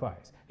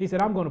sacrifice. He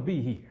said, I'm going to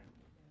be here.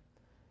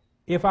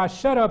 If I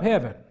shut up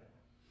heaven,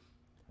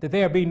 that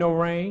there be no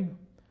rain,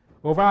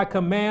 or if I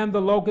command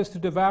the locusts to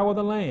devour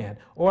the land,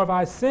 or if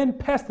I send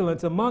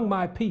pestilence among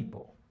my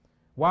people.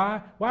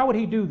 Why? Why would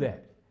he do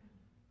that?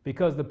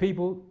 Because the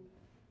people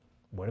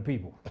were the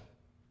people.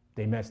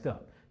 They messed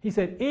up. He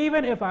said,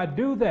 even if I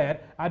do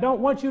that, I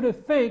don't want you to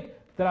think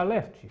that I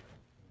left you.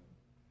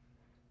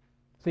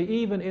 See,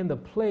 even in the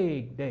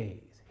plague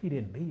days, he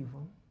didn't leave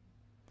them.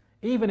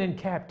 Even in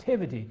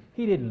captivity,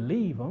 he didn't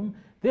leave them.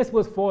 This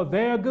was for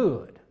their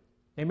good.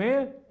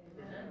 Amen? Amen.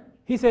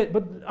 He said,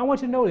 but I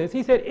want you to know this.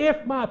 He said,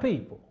 if my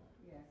people,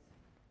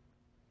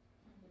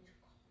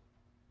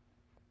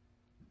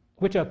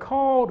 which are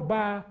called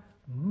by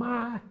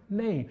my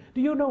name.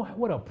 Do you know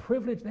what a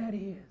privilege that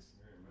is?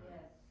 Yes.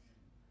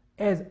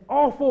 As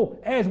awful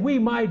as we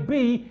might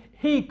be,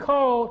 he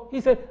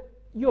said,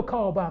 you're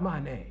called by my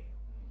name.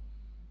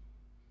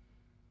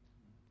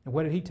 And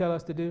what did he tell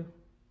us to do?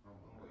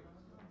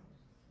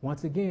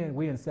 Once again,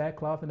 we're in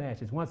sackcloth and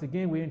ashes. Once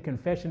again, we're in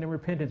confession and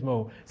repentance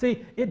mode.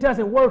 See, it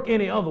doesn't work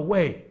any other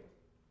way.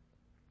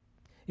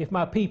 If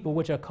my people,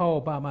 which are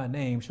called by my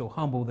name, shall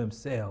humble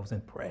themselves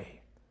and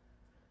pray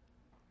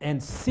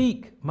and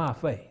seek my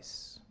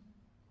face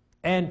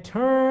and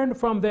turn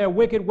from their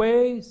wicked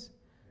ways,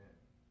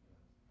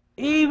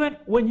 even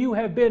when you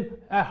have been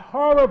a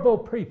horrible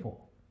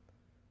people,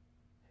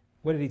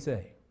 what did he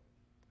say?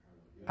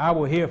 I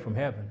will hear from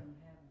heaven.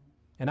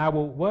 And I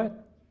will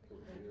what?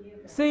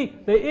 See,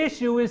 the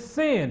issue is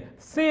sin.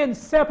 Sin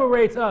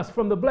separates us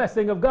from the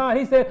blessing of God.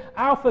 He said,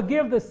 I'll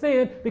forgive the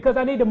sin because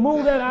I need to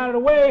move that out of the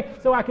way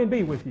so I can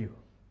be with you.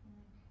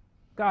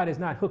 God is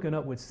not hooking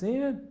up with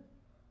sin.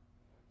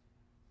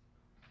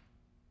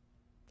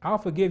 I'll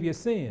forgive your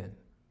sin.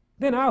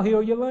 Then I'll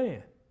heal your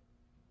land.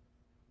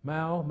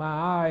 Now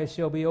my eyes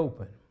shall be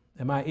open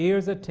and my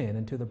ears attend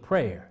unto the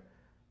prayer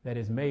that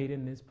is made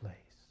in this place.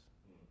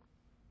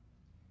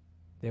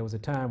 There was a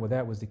time where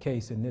that was the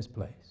case in this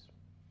place.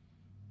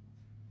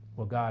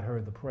 Well, God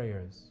heard the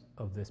prayers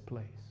of this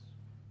place.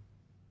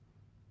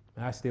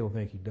 And I still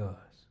think he does.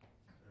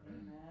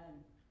 Amen.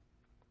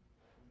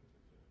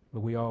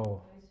 But we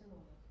all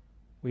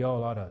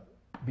ought to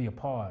be a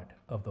part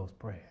of those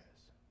prayers.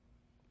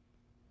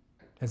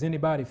 Has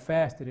anybody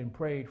fasted and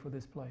prayed for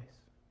this place?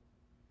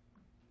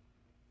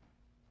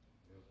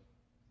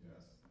 Yes.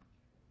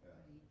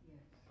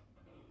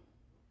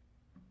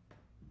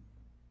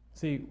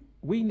 See,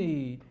 we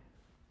need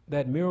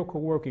that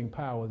miracle working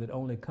power that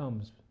only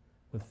comes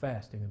with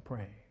fasting and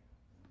praying.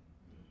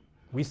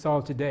 We saw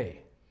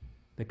today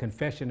the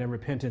confession and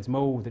repentance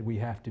mode that we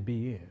have to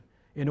be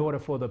in order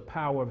for the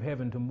power of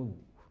heaven to move.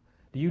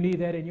 Do you need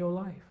that in your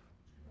life?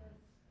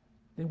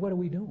 Then what are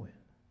we doing?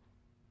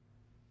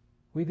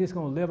 We just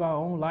going to live our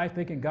own life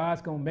thinking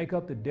God's going to make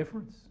up the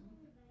difference?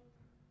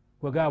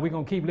 Well, God, we're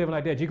going to keep living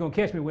like that. You're going to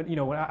catch me when,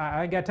 when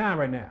I ain't got time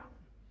right now.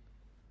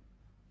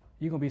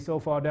 You're going to be so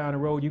far down the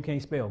road you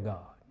can't spell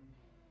God.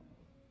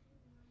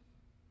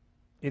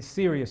 It's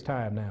serious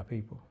time now,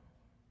 people.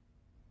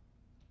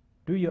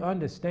 Do you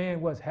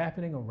understand what's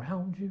happening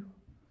around you?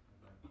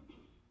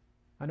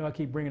 I know I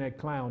keep bringing that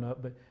clown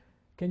up, but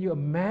can you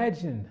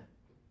imagine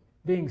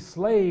being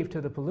slave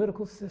to the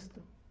political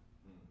system?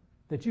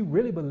 That you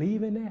really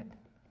believe in that?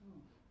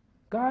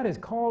 God has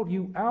called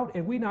you out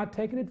and we're not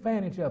taking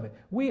advantage of it.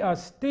 We are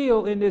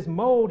still in this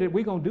mode that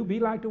we're going to be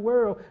like the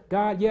world.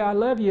 God, yeah, I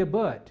love you,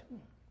 but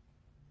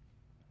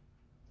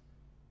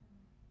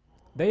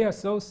they are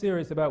so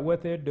serious about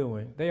what they're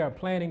doing. They are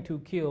planning to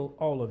kill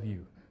all of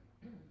you.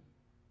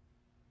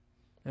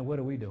 And what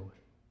are we doing?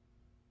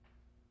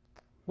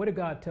 What did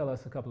God tell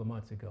us a couple of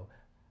months ago?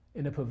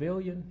 In the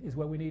pavilion is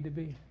where we need to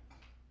be.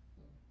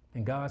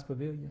 In God's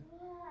pavilion.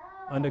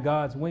 Under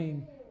God's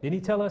wing. Didn't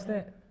he tell us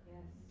that?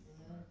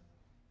 Yes.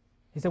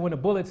 He said when the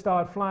bullets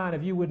start flying,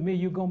 if you with me,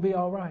 you're going to be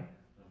all right.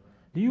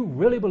 Do you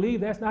really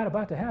believe that's not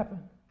about to happen?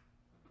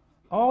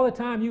 All the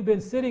time you've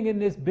been sitting in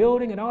this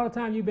building and all the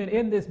time you've been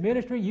in this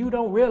ministry, you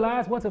don't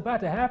realize what's about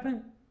to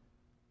happen?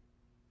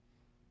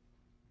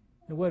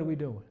 And what are we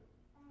doing?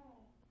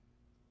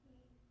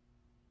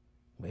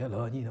 Well,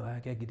 Lord, I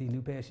got to get these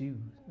new pair of shoes.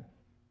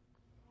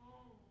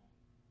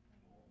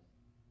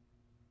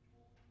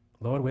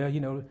 Lord, well,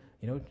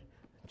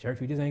 church,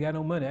 we just ain't got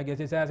no money. I guess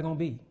this how it's going to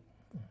be.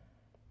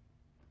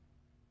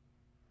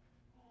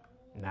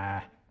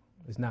 Nah,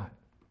 it's not.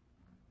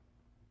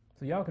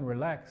 So y'all can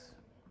relax.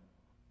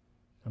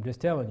 I'm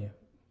just telling you,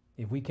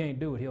 if we can't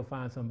do it, he'll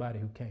find somebody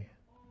who can.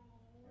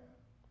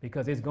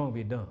 Because it's going to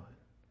be done.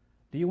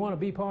 Do you want to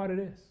be part of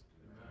this?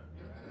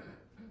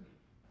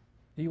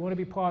 Do you want to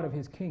be part of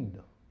his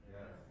kingdom?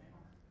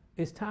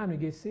 It's time to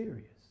get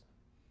serious.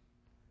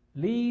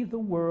 Leave the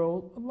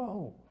world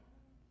alone.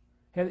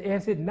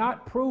 Has it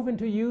not proven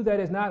to you that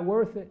it's not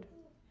worth it?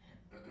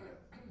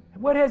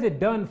 What has it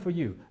done for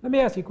you? Let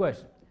me ask you a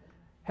question.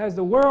 Has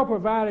the world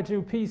provided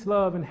you peace,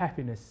 love, and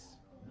happiness?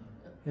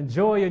 And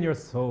joy in your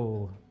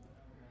soul?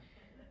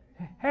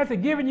 Has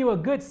it given you a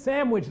good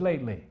sandwich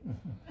lately?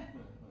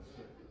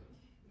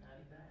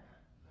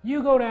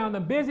 You go down the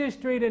busiest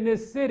street in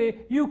this city,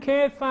 you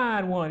can't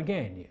find one,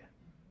 can you?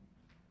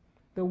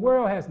 The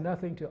world has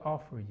nothing to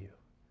offer you.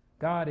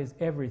 God is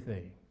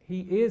everything.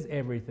 He is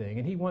everything,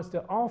 and he wants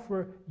to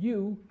offer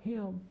you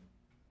him.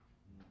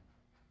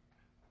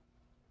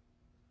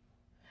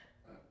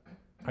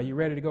 Are you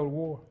ready to go to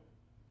war?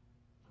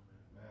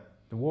 Amen.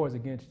 The war is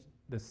against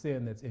the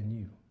sin that's in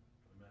you.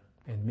 Amen.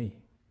 And me.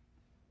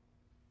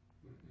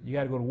 You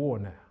got to go to war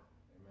now.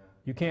 Amen.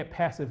 You can't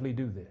passively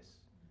do this.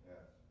 Yes.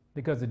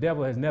 Because the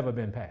devil has never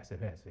been passive,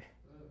 has he?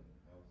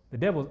 The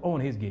devil's on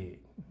his gig.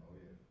 Oh,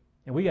 yeah.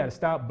 And we got to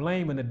stop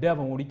blaming the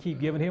devil when we keep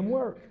giving him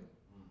work.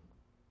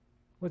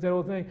 What's that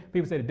old thing?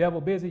 People say the devil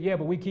busy. Yeah,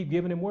 but we keep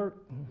giving him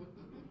work.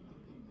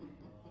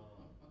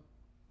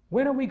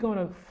 When are we going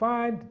to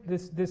find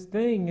this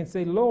thing and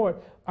say, Lord,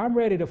 I'm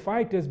ready to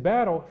fight this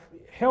battle.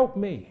 Help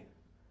me.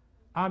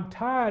 I'm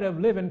tired of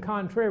living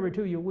contrary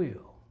to your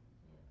will.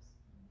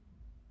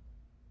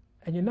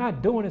 And you're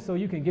not doing it so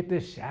you can get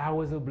this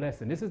showers of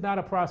blessing. This is not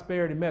a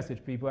prosperity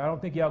message, people. I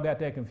don't think y'all got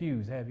that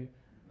confused, have you?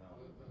 No.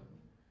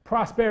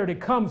 Prosperity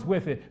comes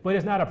with it, but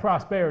it's not a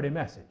prosperity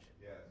message.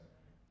 Yes.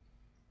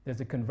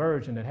 There's a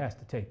conversion that has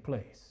to take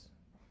place.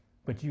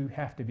 But you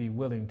have to be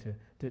willing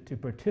to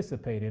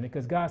participate in it,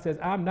 because God says,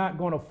 I'm not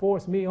going to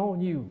force me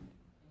on you.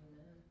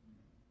 Amen.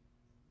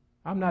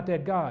 I'm not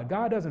that God.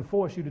 God doesn't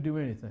force you to do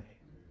anything.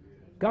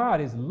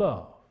 God is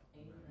love.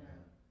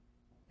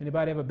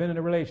 Anybody ever been in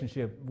a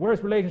relationship?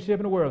 Worst relationship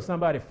in the world,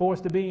 somebody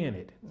forced to be in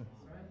it.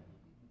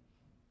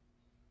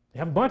 You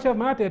have a bunch of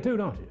them out there too,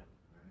 don't you?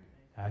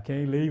 I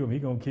can't leave him,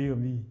 he's going to kill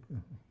me.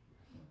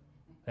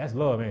 That's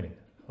love, ain't it?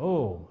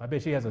 Oh, I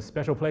bet she has a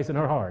special place in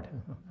her heart.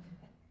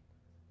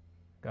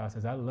 God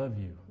says, I love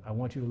you. I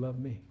want you to love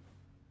me.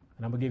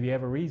 And I'm going to give you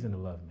every reason to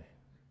love me.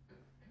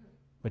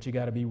 But you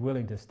got to be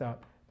willing to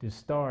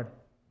start.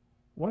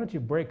 Why don't you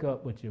break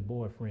up with your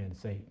boyfriend,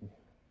 Satan?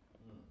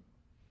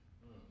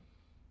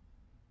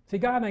 See,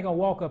 God ain't going to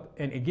walk up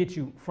and get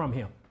you from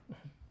him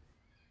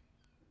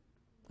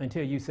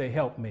until you say,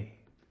 help me.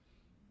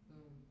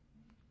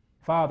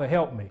 Father,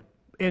 help me.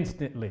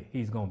 Instantly,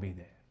 he's going to be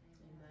there.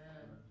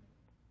 Amen.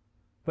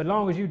 But as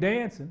long as you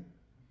dancing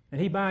and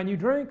he buying you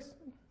drinks,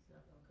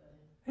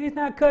 he's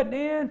not cutting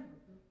in.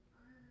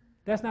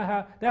 That's not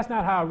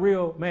how a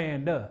real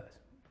man does.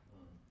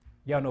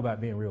 Y'all know about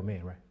being real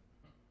men, right?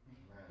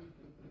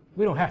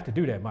 We don't have to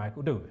do that,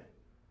 Michael, do we?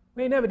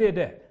 We ain't never did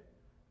that.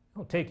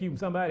 Don't take you from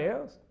somebody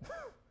else.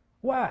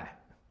 Why?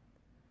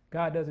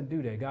 God doesn't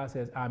do that. God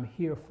says, I'm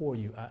here for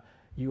you.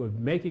 You are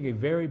making a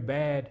very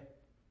bad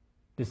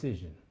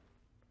decision.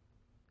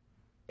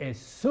 As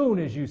soon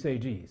as you say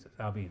Jesus,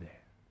 I'll be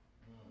there.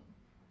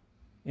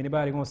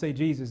 Anybody going to say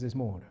Jesus this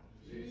morning?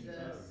 Jesus.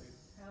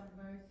 Have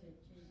mercy,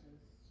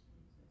 Jesus.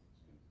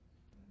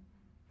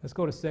 Let's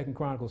go to 2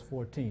 Chronicles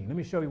 14. Let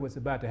me show you what's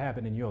about to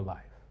happen in your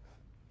life.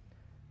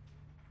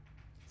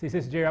 See,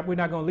 Sister Jerry, we're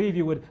not going to leave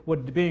you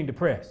with being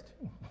depressed.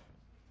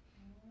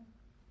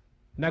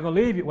 I'm not going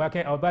to leave you. Well,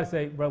 I was about to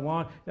say, Brother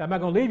Juan, I'm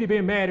not going to leave you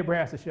being mad at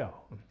Brass the Show.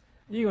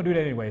 You're going to do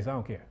that anyway, so I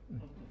don't care.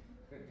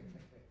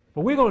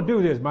 But we're going to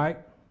do this,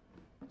 Mike.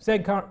 2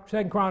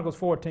 Chronicles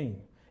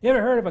 14. You ever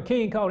heard of a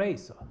king called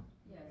Asa?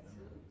 Yes.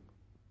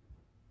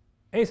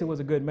 Asa was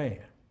a good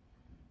man.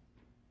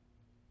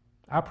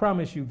 I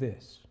promise you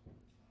this.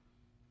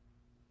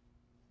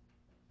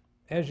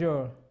 As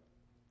your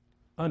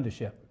under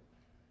shepherd.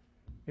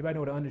 Anybody know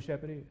what an under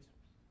shepherd is?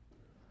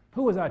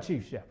 Who is our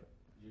chief shepherd?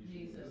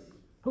 Jesus.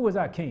 Who is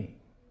our king?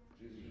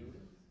 Jesus.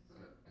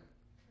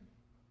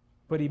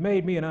 But he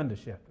made me an under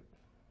shepherd.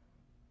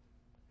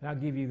 And I'll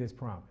give you this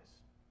promise.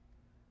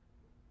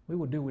 We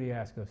will do what he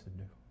asks us to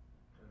do.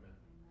 Amen.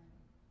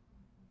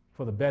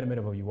 For the betterment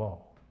of you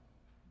all.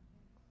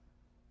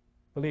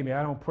 Believe me,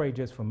 I don't pray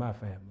just for my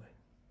family.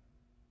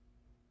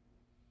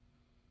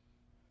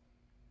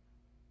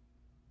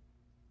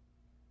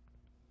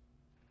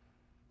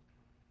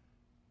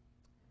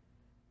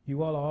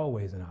 You all are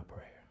always in our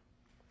prayer.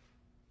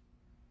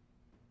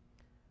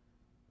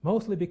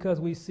 Mostly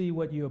because we see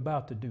what you're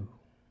about to do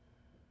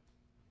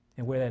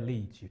and where that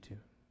leads you to.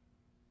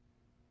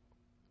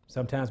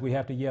 Sometimes we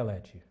have to yell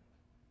at you.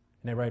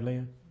 Isn't that right,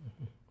 Lynn?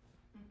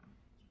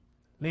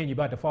 Lynn, you're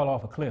about to fall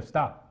off a cliff.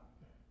 Stop.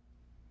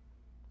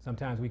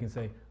 Sometimes we can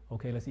say,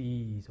 okay, let's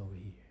ease over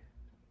here.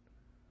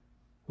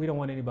 We don't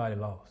want anybody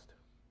lost.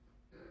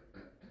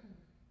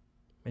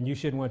 And you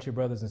shouldn't want your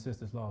brothers and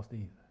sisters lost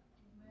either.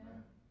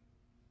 Amen.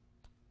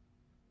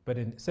 But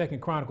in 2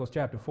 Chronicles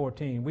chapter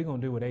 14, we're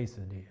going to do what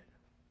Asa did.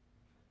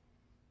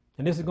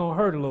 And this is going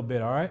to hurt a little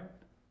bit, all right?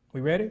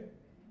 We ready?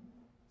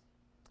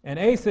 And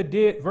Asa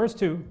did, verse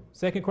 2,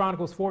 2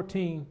 Chronicles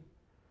 14,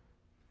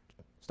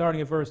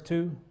 starting at verse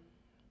 2.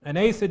 And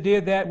Asa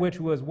did that which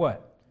was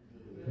what?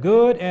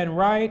 Good and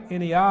right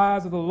in the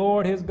eyes of the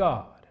Lord his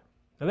God.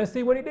 Now let's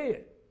see what he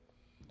did.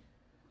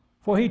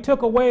 For he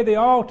took away the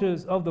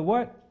altars of the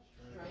what?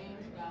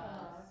 Strange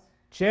gods.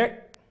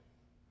 Check.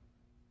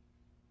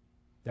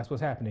 That's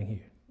what's happening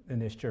here in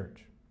this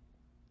church.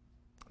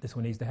 This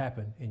one needs to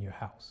happen in your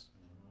house.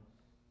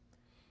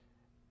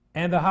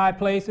 And the high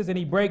places, and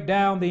he brake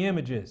down the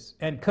images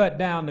and cut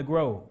down the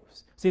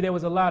groves. See, there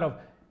was a lot of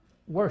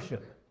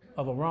worship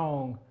of a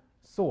wrong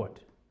sort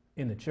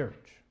in the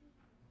church.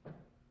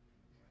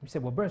 You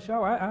said, well, Brother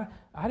Shaw,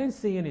 I didn't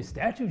see any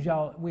statues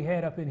we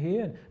had up in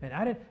here, and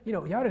I didn't,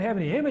 y'all didn't have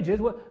any images.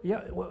 What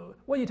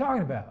are you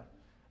talking about?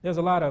 There's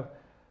a lot of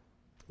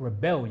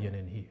rebellion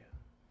in here.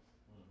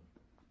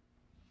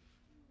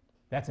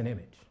 That's an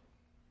image.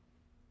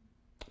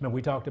 Remember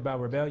we talked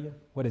about rebellion?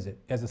 What is it?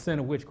 As a sin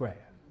of witchcraft.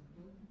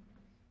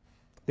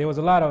 There was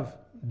a lot of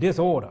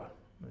disorder,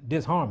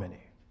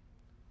 disharmony.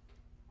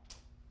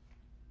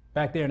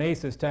 Back there in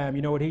Asa's time,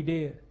 you know what he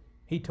did?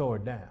 He tore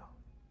it down.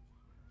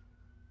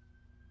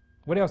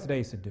 What else did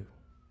Asa do?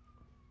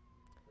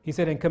 He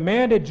said, and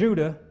commanded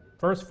Judah,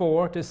 verse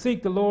 4, to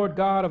seek the Lord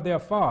God of their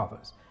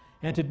fathers,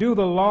 and to do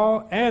the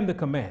law and the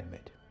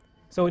commandment.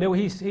 So there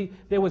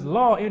was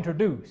law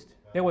introduced.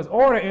 There was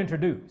order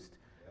introduced.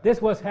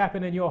 This was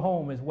happening in your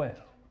home as well.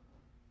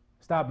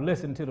 Stop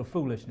listening to the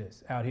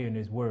foolishness out here in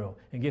this world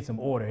and get some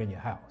order in your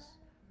house.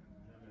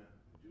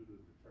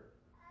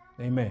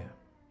 Amen.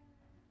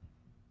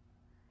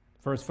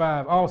 Verse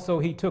 5, also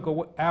he took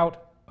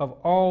out of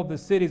all the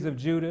cities of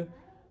Judah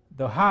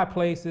the high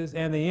places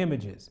and the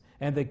images.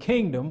 And the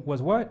kingdom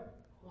was what?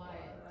 Quiet.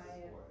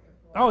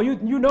 Oh,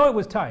 you know it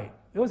was tight.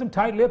 It was some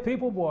tight-lipped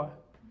people, boy.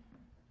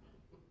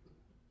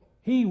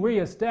 He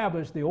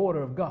reestablished the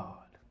order of God.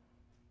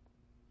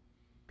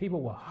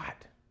 People were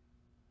hot.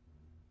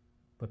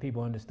 But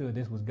people understood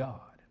this was God.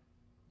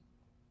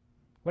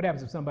 What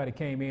happens if somebody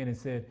came in and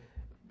said,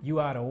 you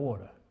out of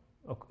order?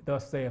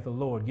 Thus saith the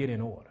Lord, get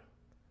in order.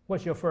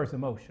 What's your first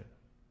emotion?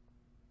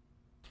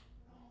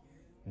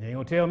 You ain't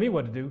gonna tell me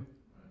what to do.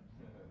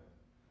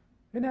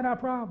 Isn't that our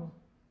problem?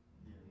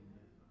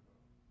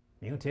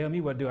 You gonna tell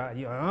me what to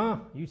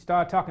do? You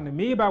start talking to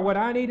me about what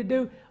I need to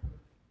do?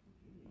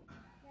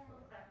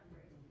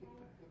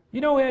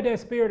 You know who had that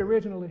spirit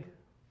originally?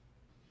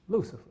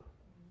 Lucifer.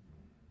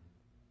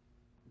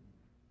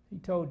 He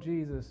told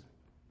Jesus,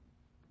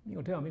 you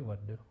gonna tell me what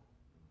to do?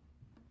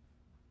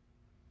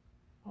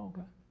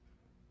 Okay.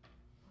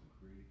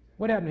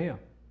 What happened to him?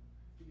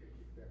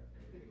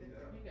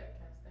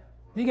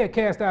 He got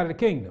cast out of the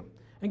kingdom.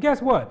 And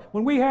guess what?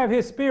 When we have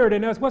his spirit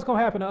in us, what's going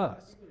to happen to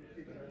us?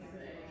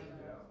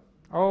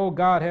 Oh,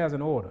 God has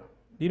an order.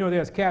 You know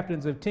there's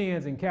captains of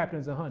tens and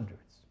captains of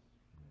hundreds.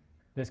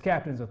 There's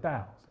captains of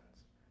thousands.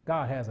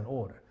 God has an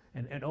order.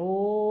 And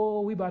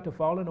we about to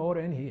fall in order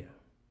in here.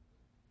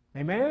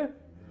 Amen? Amen.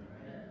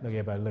 Look,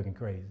 everybody looking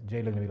crazy.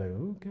 Jay looking at me like,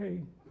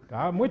 okay,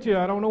 I'm with you.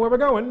 I don't know where we're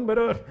going,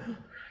 but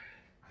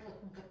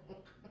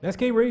let's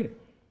keep reading.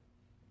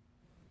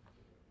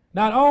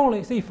 Not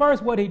only, see,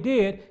 first what he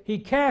did, he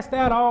cast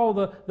out all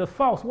the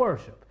false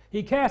worship.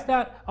 He cast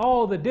out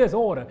all the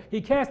disorder. He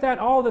cast out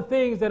all the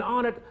things that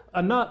honored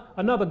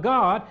another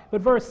God. But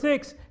verse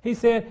 6, he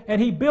said,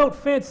 and he built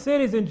fenced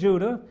cities in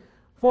Judah,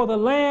 for the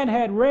land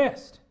had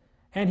rest,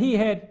 and he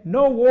had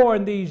no war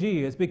in these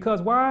years.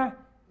 Because why?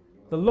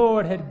 The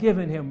Lord had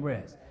given him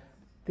rest.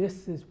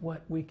 This is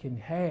what we can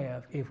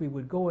have if we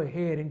would go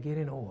ahead and get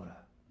in order.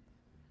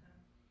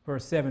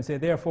 Verse 7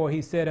 said, therefore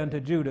he said unto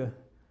Judah,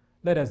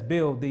 let us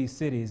build these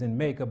cities and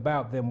make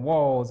about them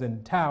walls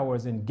and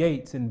towers and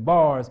gates and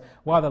bars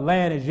while the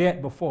land is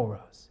yet before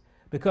us.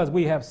 Because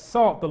we have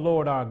sought the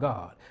Lord our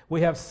God.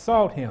 We have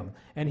sought him,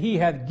 and he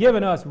hath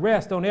given us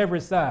rest on every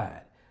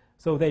side.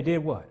 So they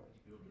did what?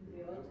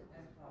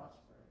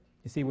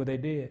 You see what they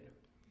did?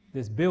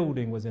 This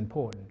building was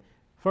important.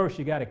 First,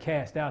 you got to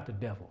cast out the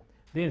devil.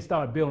 Then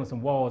start building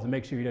some walls and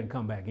make sure he doesn't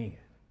come back in.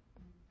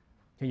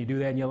 Can you do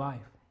that in your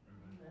life?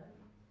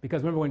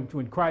 Because remember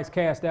when Christ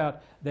cast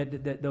out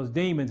those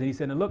demons and he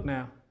said, now look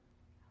now,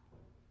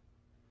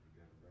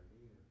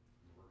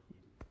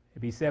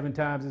 it'd be 7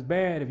 times as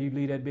bad if you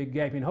leave that big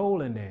gaping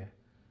hole in there.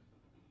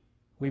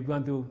 We've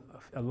gone through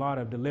a lot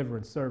of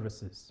deliverance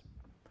services,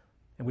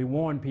 and we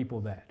warn people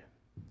that.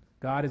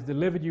 God has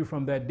delivered you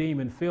from that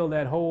demon. Fill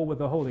that hole with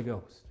the Holy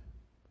Ghost.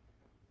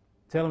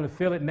 Tell him to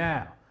fill it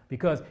now,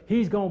 because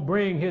he's going to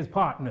bring his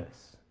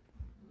partners.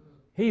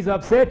 He's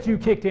upset you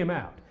kicked him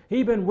out.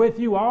 He's been with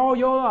you all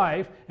your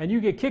life, and you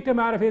get kicked him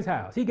out of his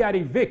house. He got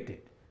evicted.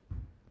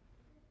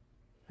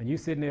 And you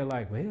sitting there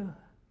like, well,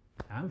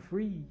 I'm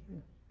free.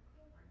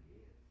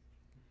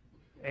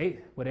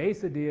 What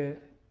Asa did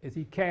is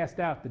he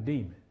cast out the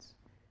demons.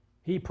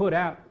 He put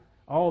out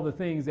all the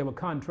things that were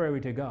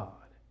contrary to God.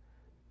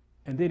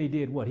 And then he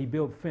did what? He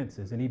built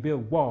fences, and he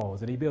built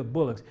walls, and he built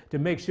bullocks to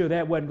make sure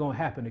that wasn't going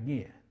to happen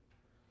again.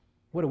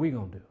 What are we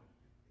going to do?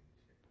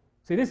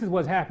 See, this is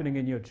what's happening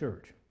in your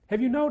church.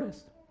 Have you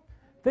noticed?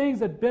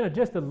 Things have been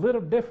just a little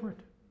different.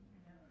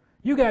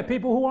 You got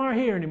people who aren't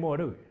here anymore,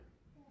 do you?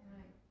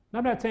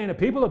 I'm not saying the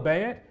people are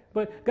bad,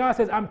 but God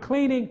says, I'm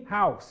cleaning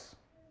house.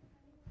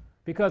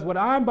 Because what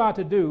I'm about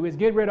to do is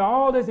get rid of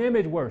all this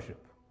image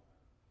worship.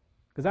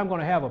 Because I'm going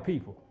to have a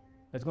people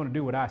that's going to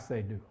do what I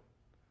say do.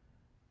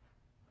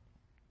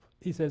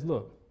 He says,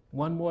 look,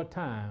 one more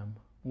time,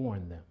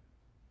 warn them.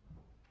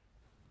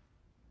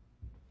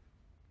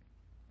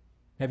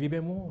 Have you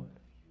been warned?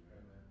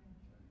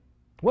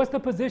 What's the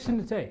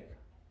position to take?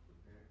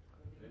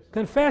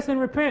 Confess and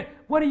repent.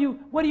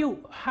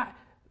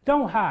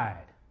 Don't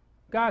hide.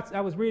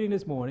 I was reading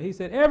this morning. He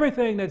said,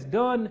 everything that's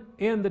done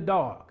in the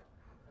dark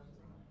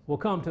will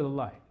come to the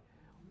light.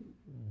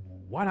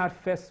 Why not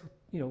confess?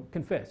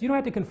 You don't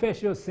have to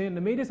confess your sin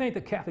to me. This ain't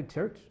the Catholic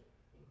Church.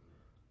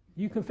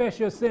 You confess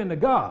your sin to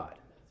God.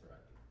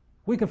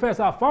 We confess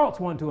our faults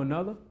one to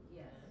another.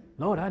 Yes.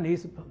 Lord, I need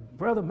some,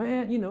 brother,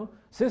 man,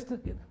 sister.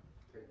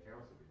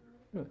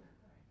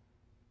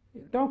 We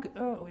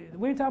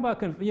ain't talking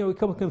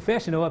about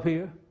confessional up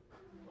here.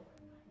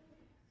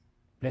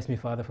 Bless me,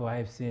 Father, for I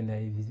have sinned.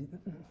 You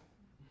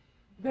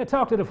better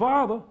talk to the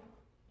Father.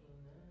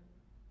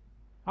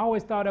 I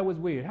always thought that was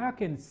weird. How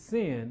can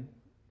sin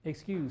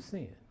excuse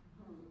sin?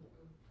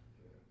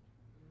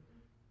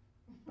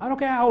 I don't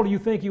care how old you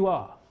think you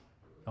are.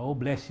 Oh,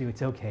 bless you,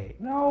 it's okay.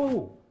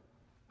 No,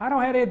 I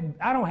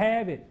don't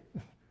have it.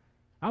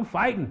 I'm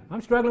fighting.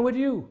 I'm struggling with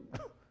you.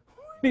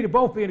 Need to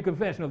both be in the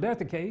confessional if that's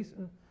the case.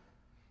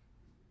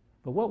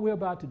 But what we're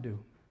about to do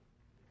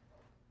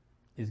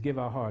is give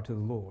our heart to the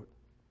Lord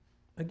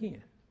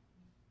again.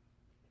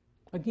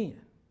 Again.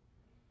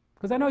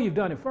 Because I know you've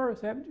done it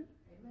first, haven't you?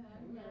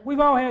 Amen. We've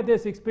all had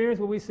this experience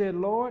where we said,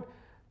 Lord,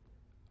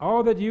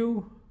 all that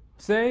you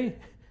say,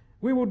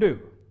 we will do.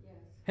 Yes.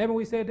 Haven't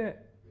we said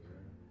that?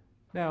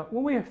 Now,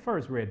 when we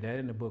first read that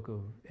in the book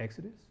of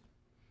Exodus,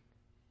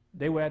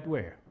 they were at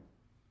where?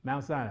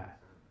 Mount Sinai.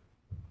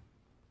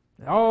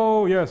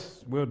 Oh,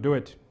 yes, we'll do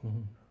it.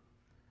 Mm-hmm.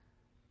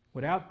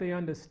 Without the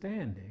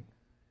understanding,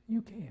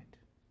 you can't.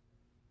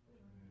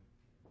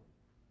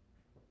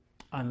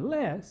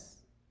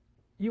 Unless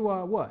you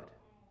are what?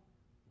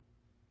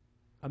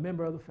 A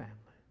member of the family.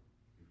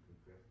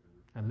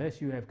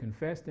 Unless you have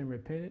confessed and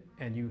repented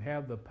and you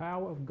have the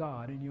power of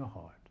God in your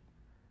heart.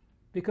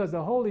 Because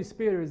the Holy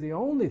Spirit is the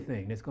only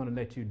thing that's going to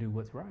let you do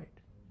what's right.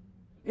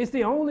 It's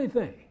the only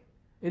thing.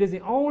 It is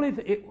the only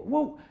thing.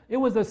 It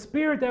was the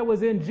Spirit that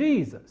was in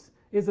Jesus.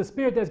 It's the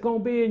Spirit that's going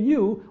to be in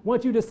you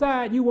once you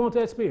decide you want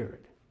that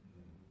Spirit.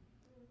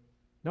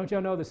 Don't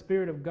y'all know the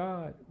Spirit of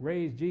God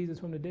raised Jesus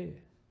from the dead?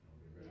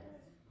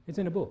 It's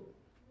in the book.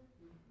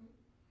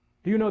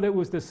 Do you know that it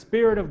was the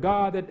Spirit of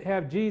God that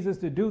have Jesus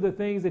to do the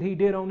things that he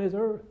did on this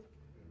earth?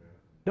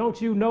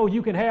 Don't you know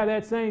you can have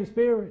that same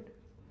Spirit?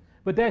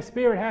 But that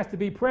Spirit has to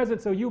be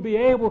present so you'll be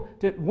able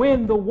to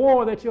win the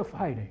war that you're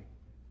fighting.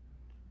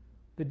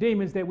 The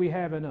demons that we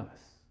have in us.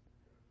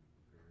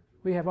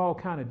 We have all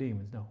kind of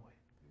demons, don't we?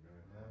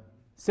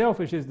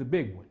 Selfish is the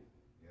big one.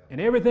 And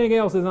everything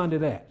else is under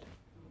that.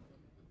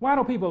 Why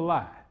don't people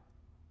lie?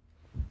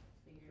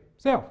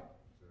 Self.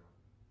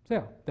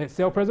 That's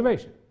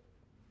self-preservation.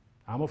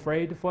 I'm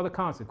afraid for the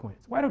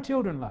consequence. Why do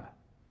children lie?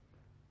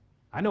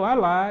 I know I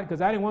lied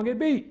because I didn't want to get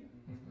beat.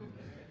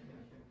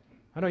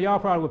 I know y'all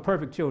probably were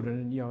perfect children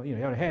and y'all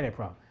had that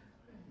problem.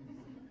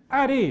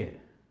 I did.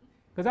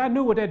 Because I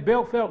knew what that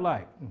belt felt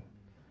like.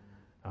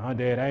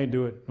 Dad, I ain't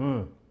do it.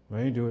 I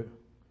ain't do it.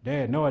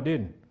 Dad, no, I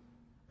didn't.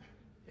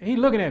 And he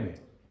looking at me.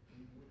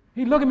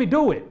 He looking at me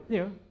do it.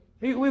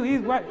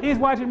 He's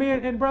watching me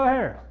and Brother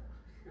Harold.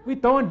 We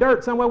throwing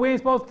dirt somewhere we ain't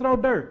supposed to throw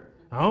dirt.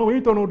 Oh, we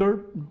ain't throw no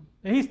dirt.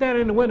 And he's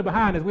standing in the window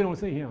behind us. We don't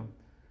see him.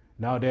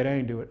 No, Dad, I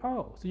ain't do it.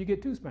 Oh, so you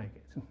get 2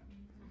 spankings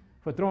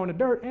for throwing the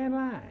dirt and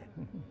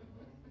lying.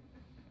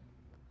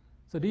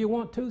 So do you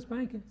want 2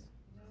 spankings?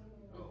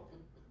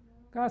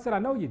 God said, I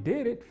know you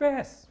did it.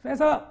 Fess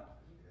up.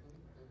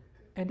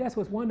 And that's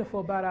what's wonderful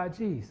about our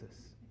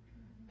Jesus.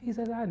 He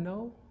says, I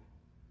know,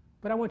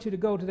 but I want you to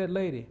go to that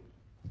lady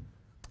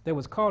that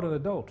was caught in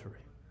adultery.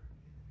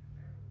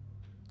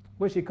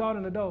 Was she caught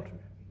in adultery?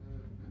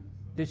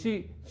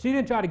 She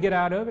didn't try to get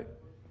out of it.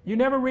 You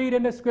never read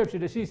in the scripture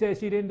that she said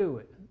she didn't do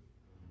it.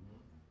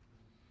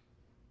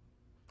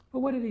 But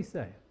what did he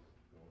say?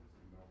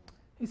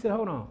 He said,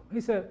 hold on. He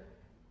said,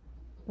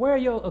 where are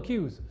your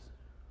accusers?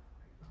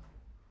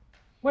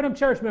 Where are them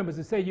church members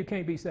that say you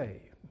can't be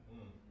saved?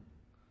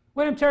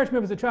 Where are them church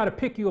members that try to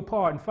pick you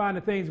apart and find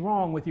the things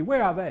wrong with you?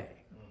 Where are they?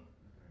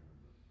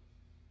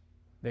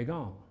 They're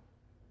gone.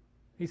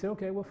 He said,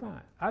 okay, well,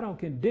 fine. I don't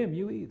condemn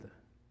you either.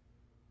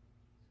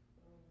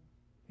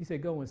 He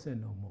said, go and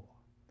sin no more.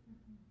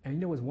 And you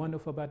know what's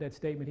wonderful about that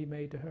statement he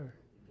made to her?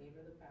 He gave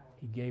her the power.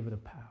 He gave her the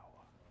power.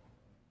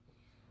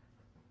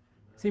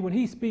 See, when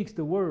he speaks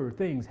the word,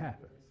 things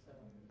happen.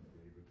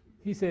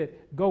 He said,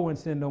 go and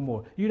sin no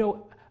more. You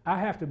know, I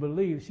have to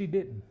believe she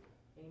didn't.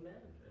 Amen.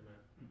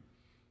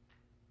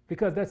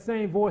 Because that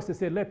same voice that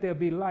said, let there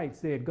be light,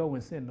 said, go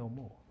and sin no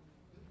more.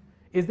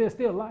 Is there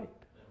still light?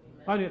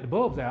 I mean, the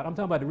bulb's out. I'm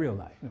talking about the real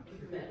light.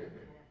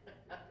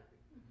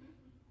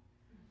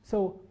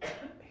 So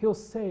he'll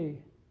say,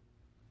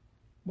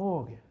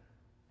 Morgan,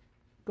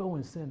 go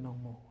and sin no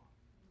more.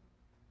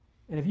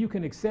 And if you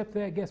can accept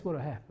that, guess what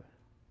will happen?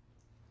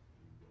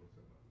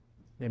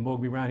 Then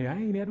Morgan be around here, I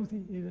ain't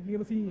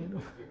never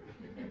seen.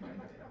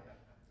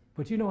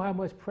 But you know how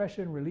much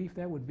pressure and relief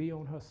that would be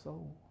on her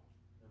soul?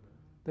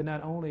 That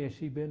not only has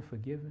she been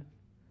forgiven,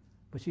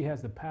 but she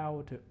has the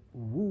power to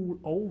rule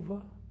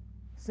over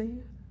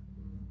sin.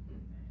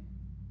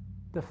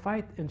 The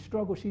fight and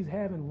struggle she's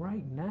having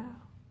right now,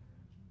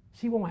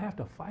 she won't have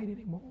to fight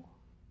anymore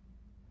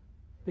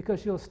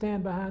because she'll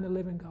stand behind the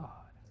living God.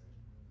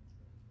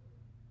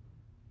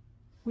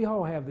 We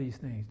all have these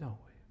things, don't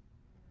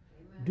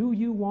we? Amen. Do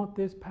you want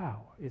this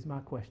power, is my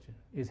question,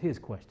 is his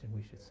question,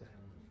 we should say.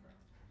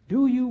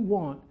 Do you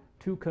want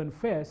to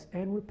confess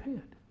and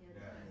repent? Yes.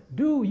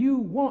 Do you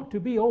want to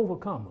be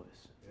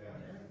overcomers? Yes.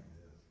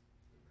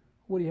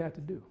 What do you have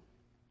to do?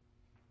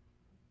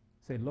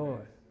 Say,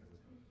 Lord,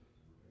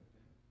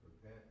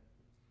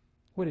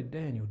 what did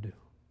Daniel do?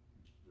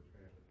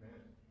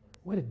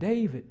 What did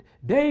David?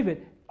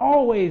 David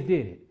always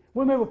did it.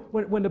 Remember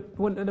when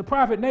the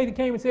prophet Nathan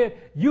came and said,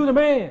 you the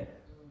man.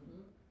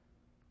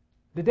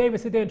 Did David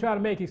sit there and try to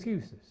make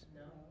excuses?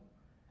 No.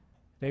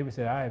 David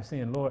said, I have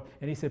sinned, Lord.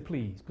 And he said,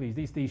 please,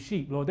 these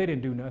sheep, Lord, they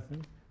didn't do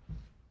nothing.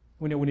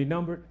 When he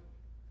numbered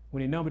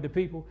the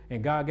people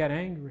and God got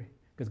angry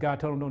because God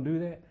told him don't do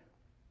that.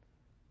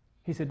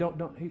 He said,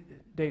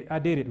 I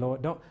did it,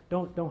 Lord.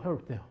 Don't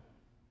hurt them.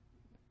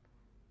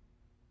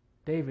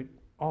 David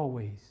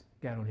always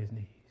got on his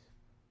knees.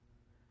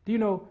 Do you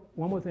know,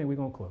 one more thing, we're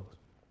going to close.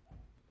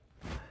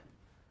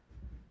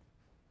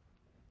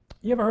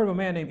 You ever heard of a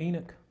man named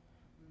Enoch?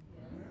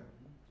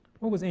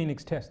 What was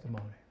Enoch's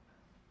testimony?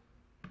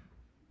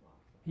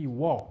 He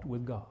walked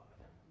with God.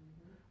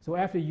 So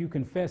after you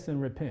confess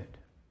and repent,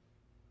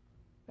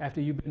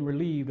 after you've been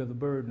relieved of the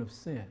burden of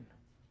sin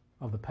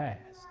of the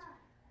past,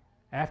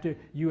 after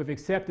you have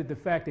accepted the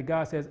fact that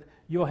God says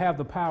you'll have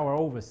the power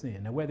over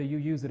sin. Now, whether you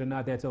use it or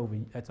not, that's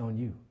on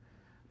you.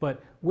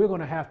 But we're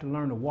going to have to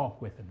learn to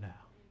walk with him now.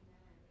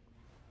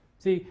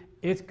 See,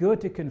 it's good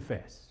to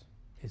confess.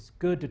 It's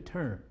good to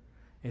turn.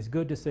 It's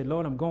good to say,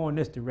 Lord, I'm going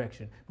this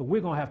direction. But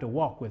we're going to have to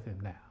walk with him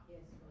now.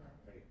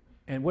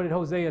 And what did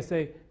Hosea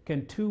say?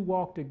 Can two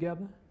walk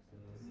together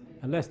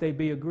unless they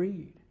be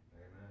agreed?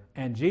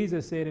 And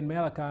Jesus said in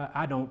Malachi,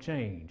 I don't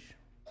change.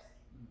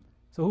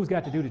 So who's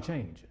got to do the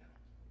changing?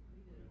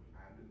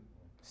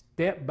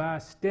 Step by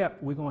step,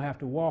 we're going to have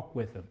to walk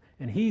with him.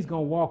 And he's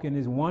going to walk in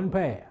this one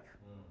path.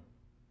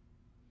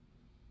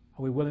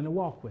 Are we willing to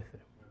walk with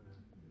him?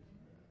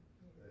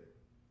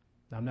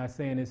 I'm not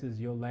saying this is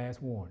your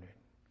last warning.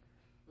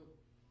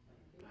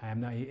 I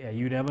am not.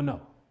 You never know.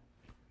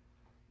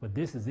 But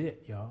this is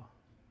it, y'all,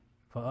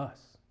 for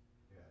us.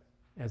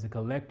 As a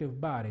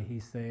collective body,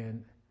 he's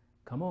saying,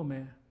 come on,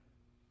 man.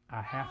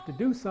 I have to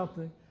do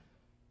something.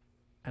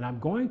 And I'm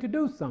going to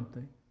do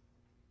something.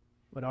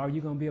 But are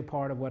you going to be a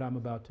part of what I'm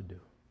about to do?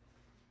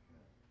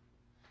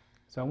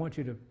 So I want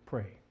you to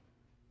pray.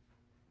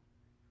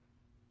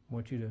 I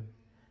want you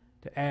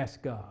to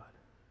ask God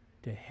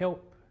to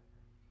help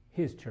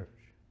his church.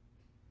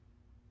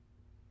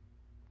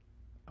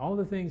 All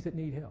the things that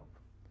need help.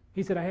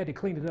 He said I had to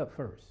clean it up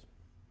first.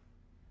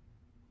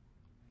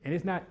 And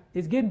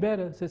it's getting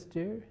better, Sister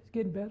Jerry. It's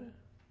getting better.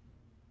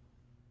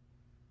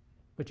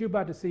 But you're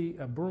about to see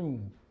a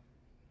broom.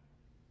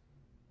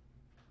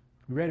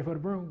 You ready for the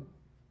broom?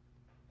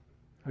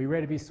 Are we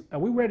ready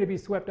to be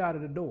swept out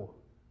of the door?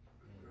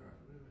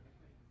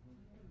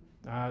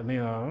 Hold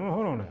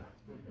on now.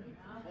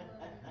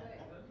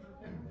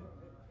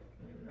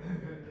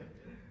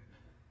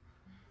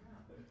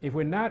 If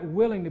we're not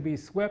willing to be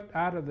swept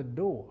out of the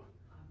door,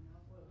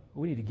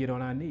 we need to get on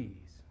our knees.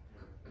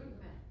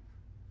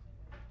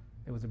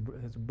 There's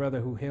a brother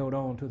who held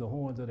on to the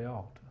horns of the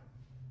altar.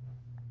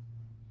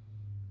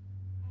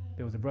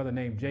 There was a brother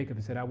named Jacob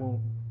who said, I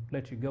won't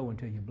let you go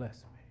until you bless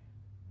me.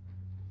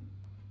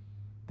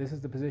 This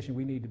is the position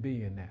we need to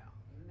be in now.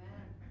 Amen.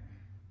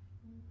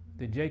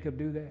 Did Jacob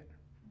do that?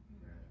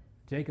 Amen.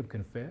 Jacob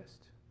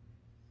confessed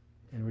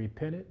and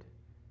repented.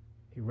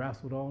 He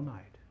wrestled all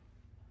night.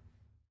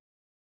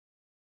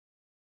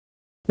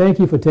 Thank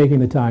you for taking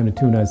the time to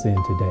tune us in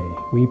today.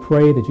 We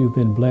pray that you've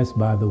been blessed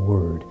by the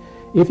word.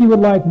 If you would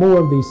like more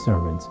of these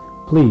sermons,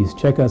 please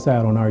check us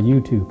out on our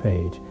YouTube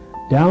page,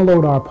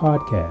 download our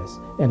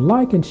podcast, and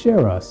like and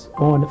share us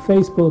on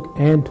Facebook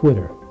and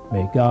Twitter.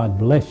 May God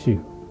bless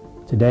you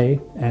today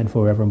and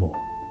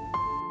forevermore.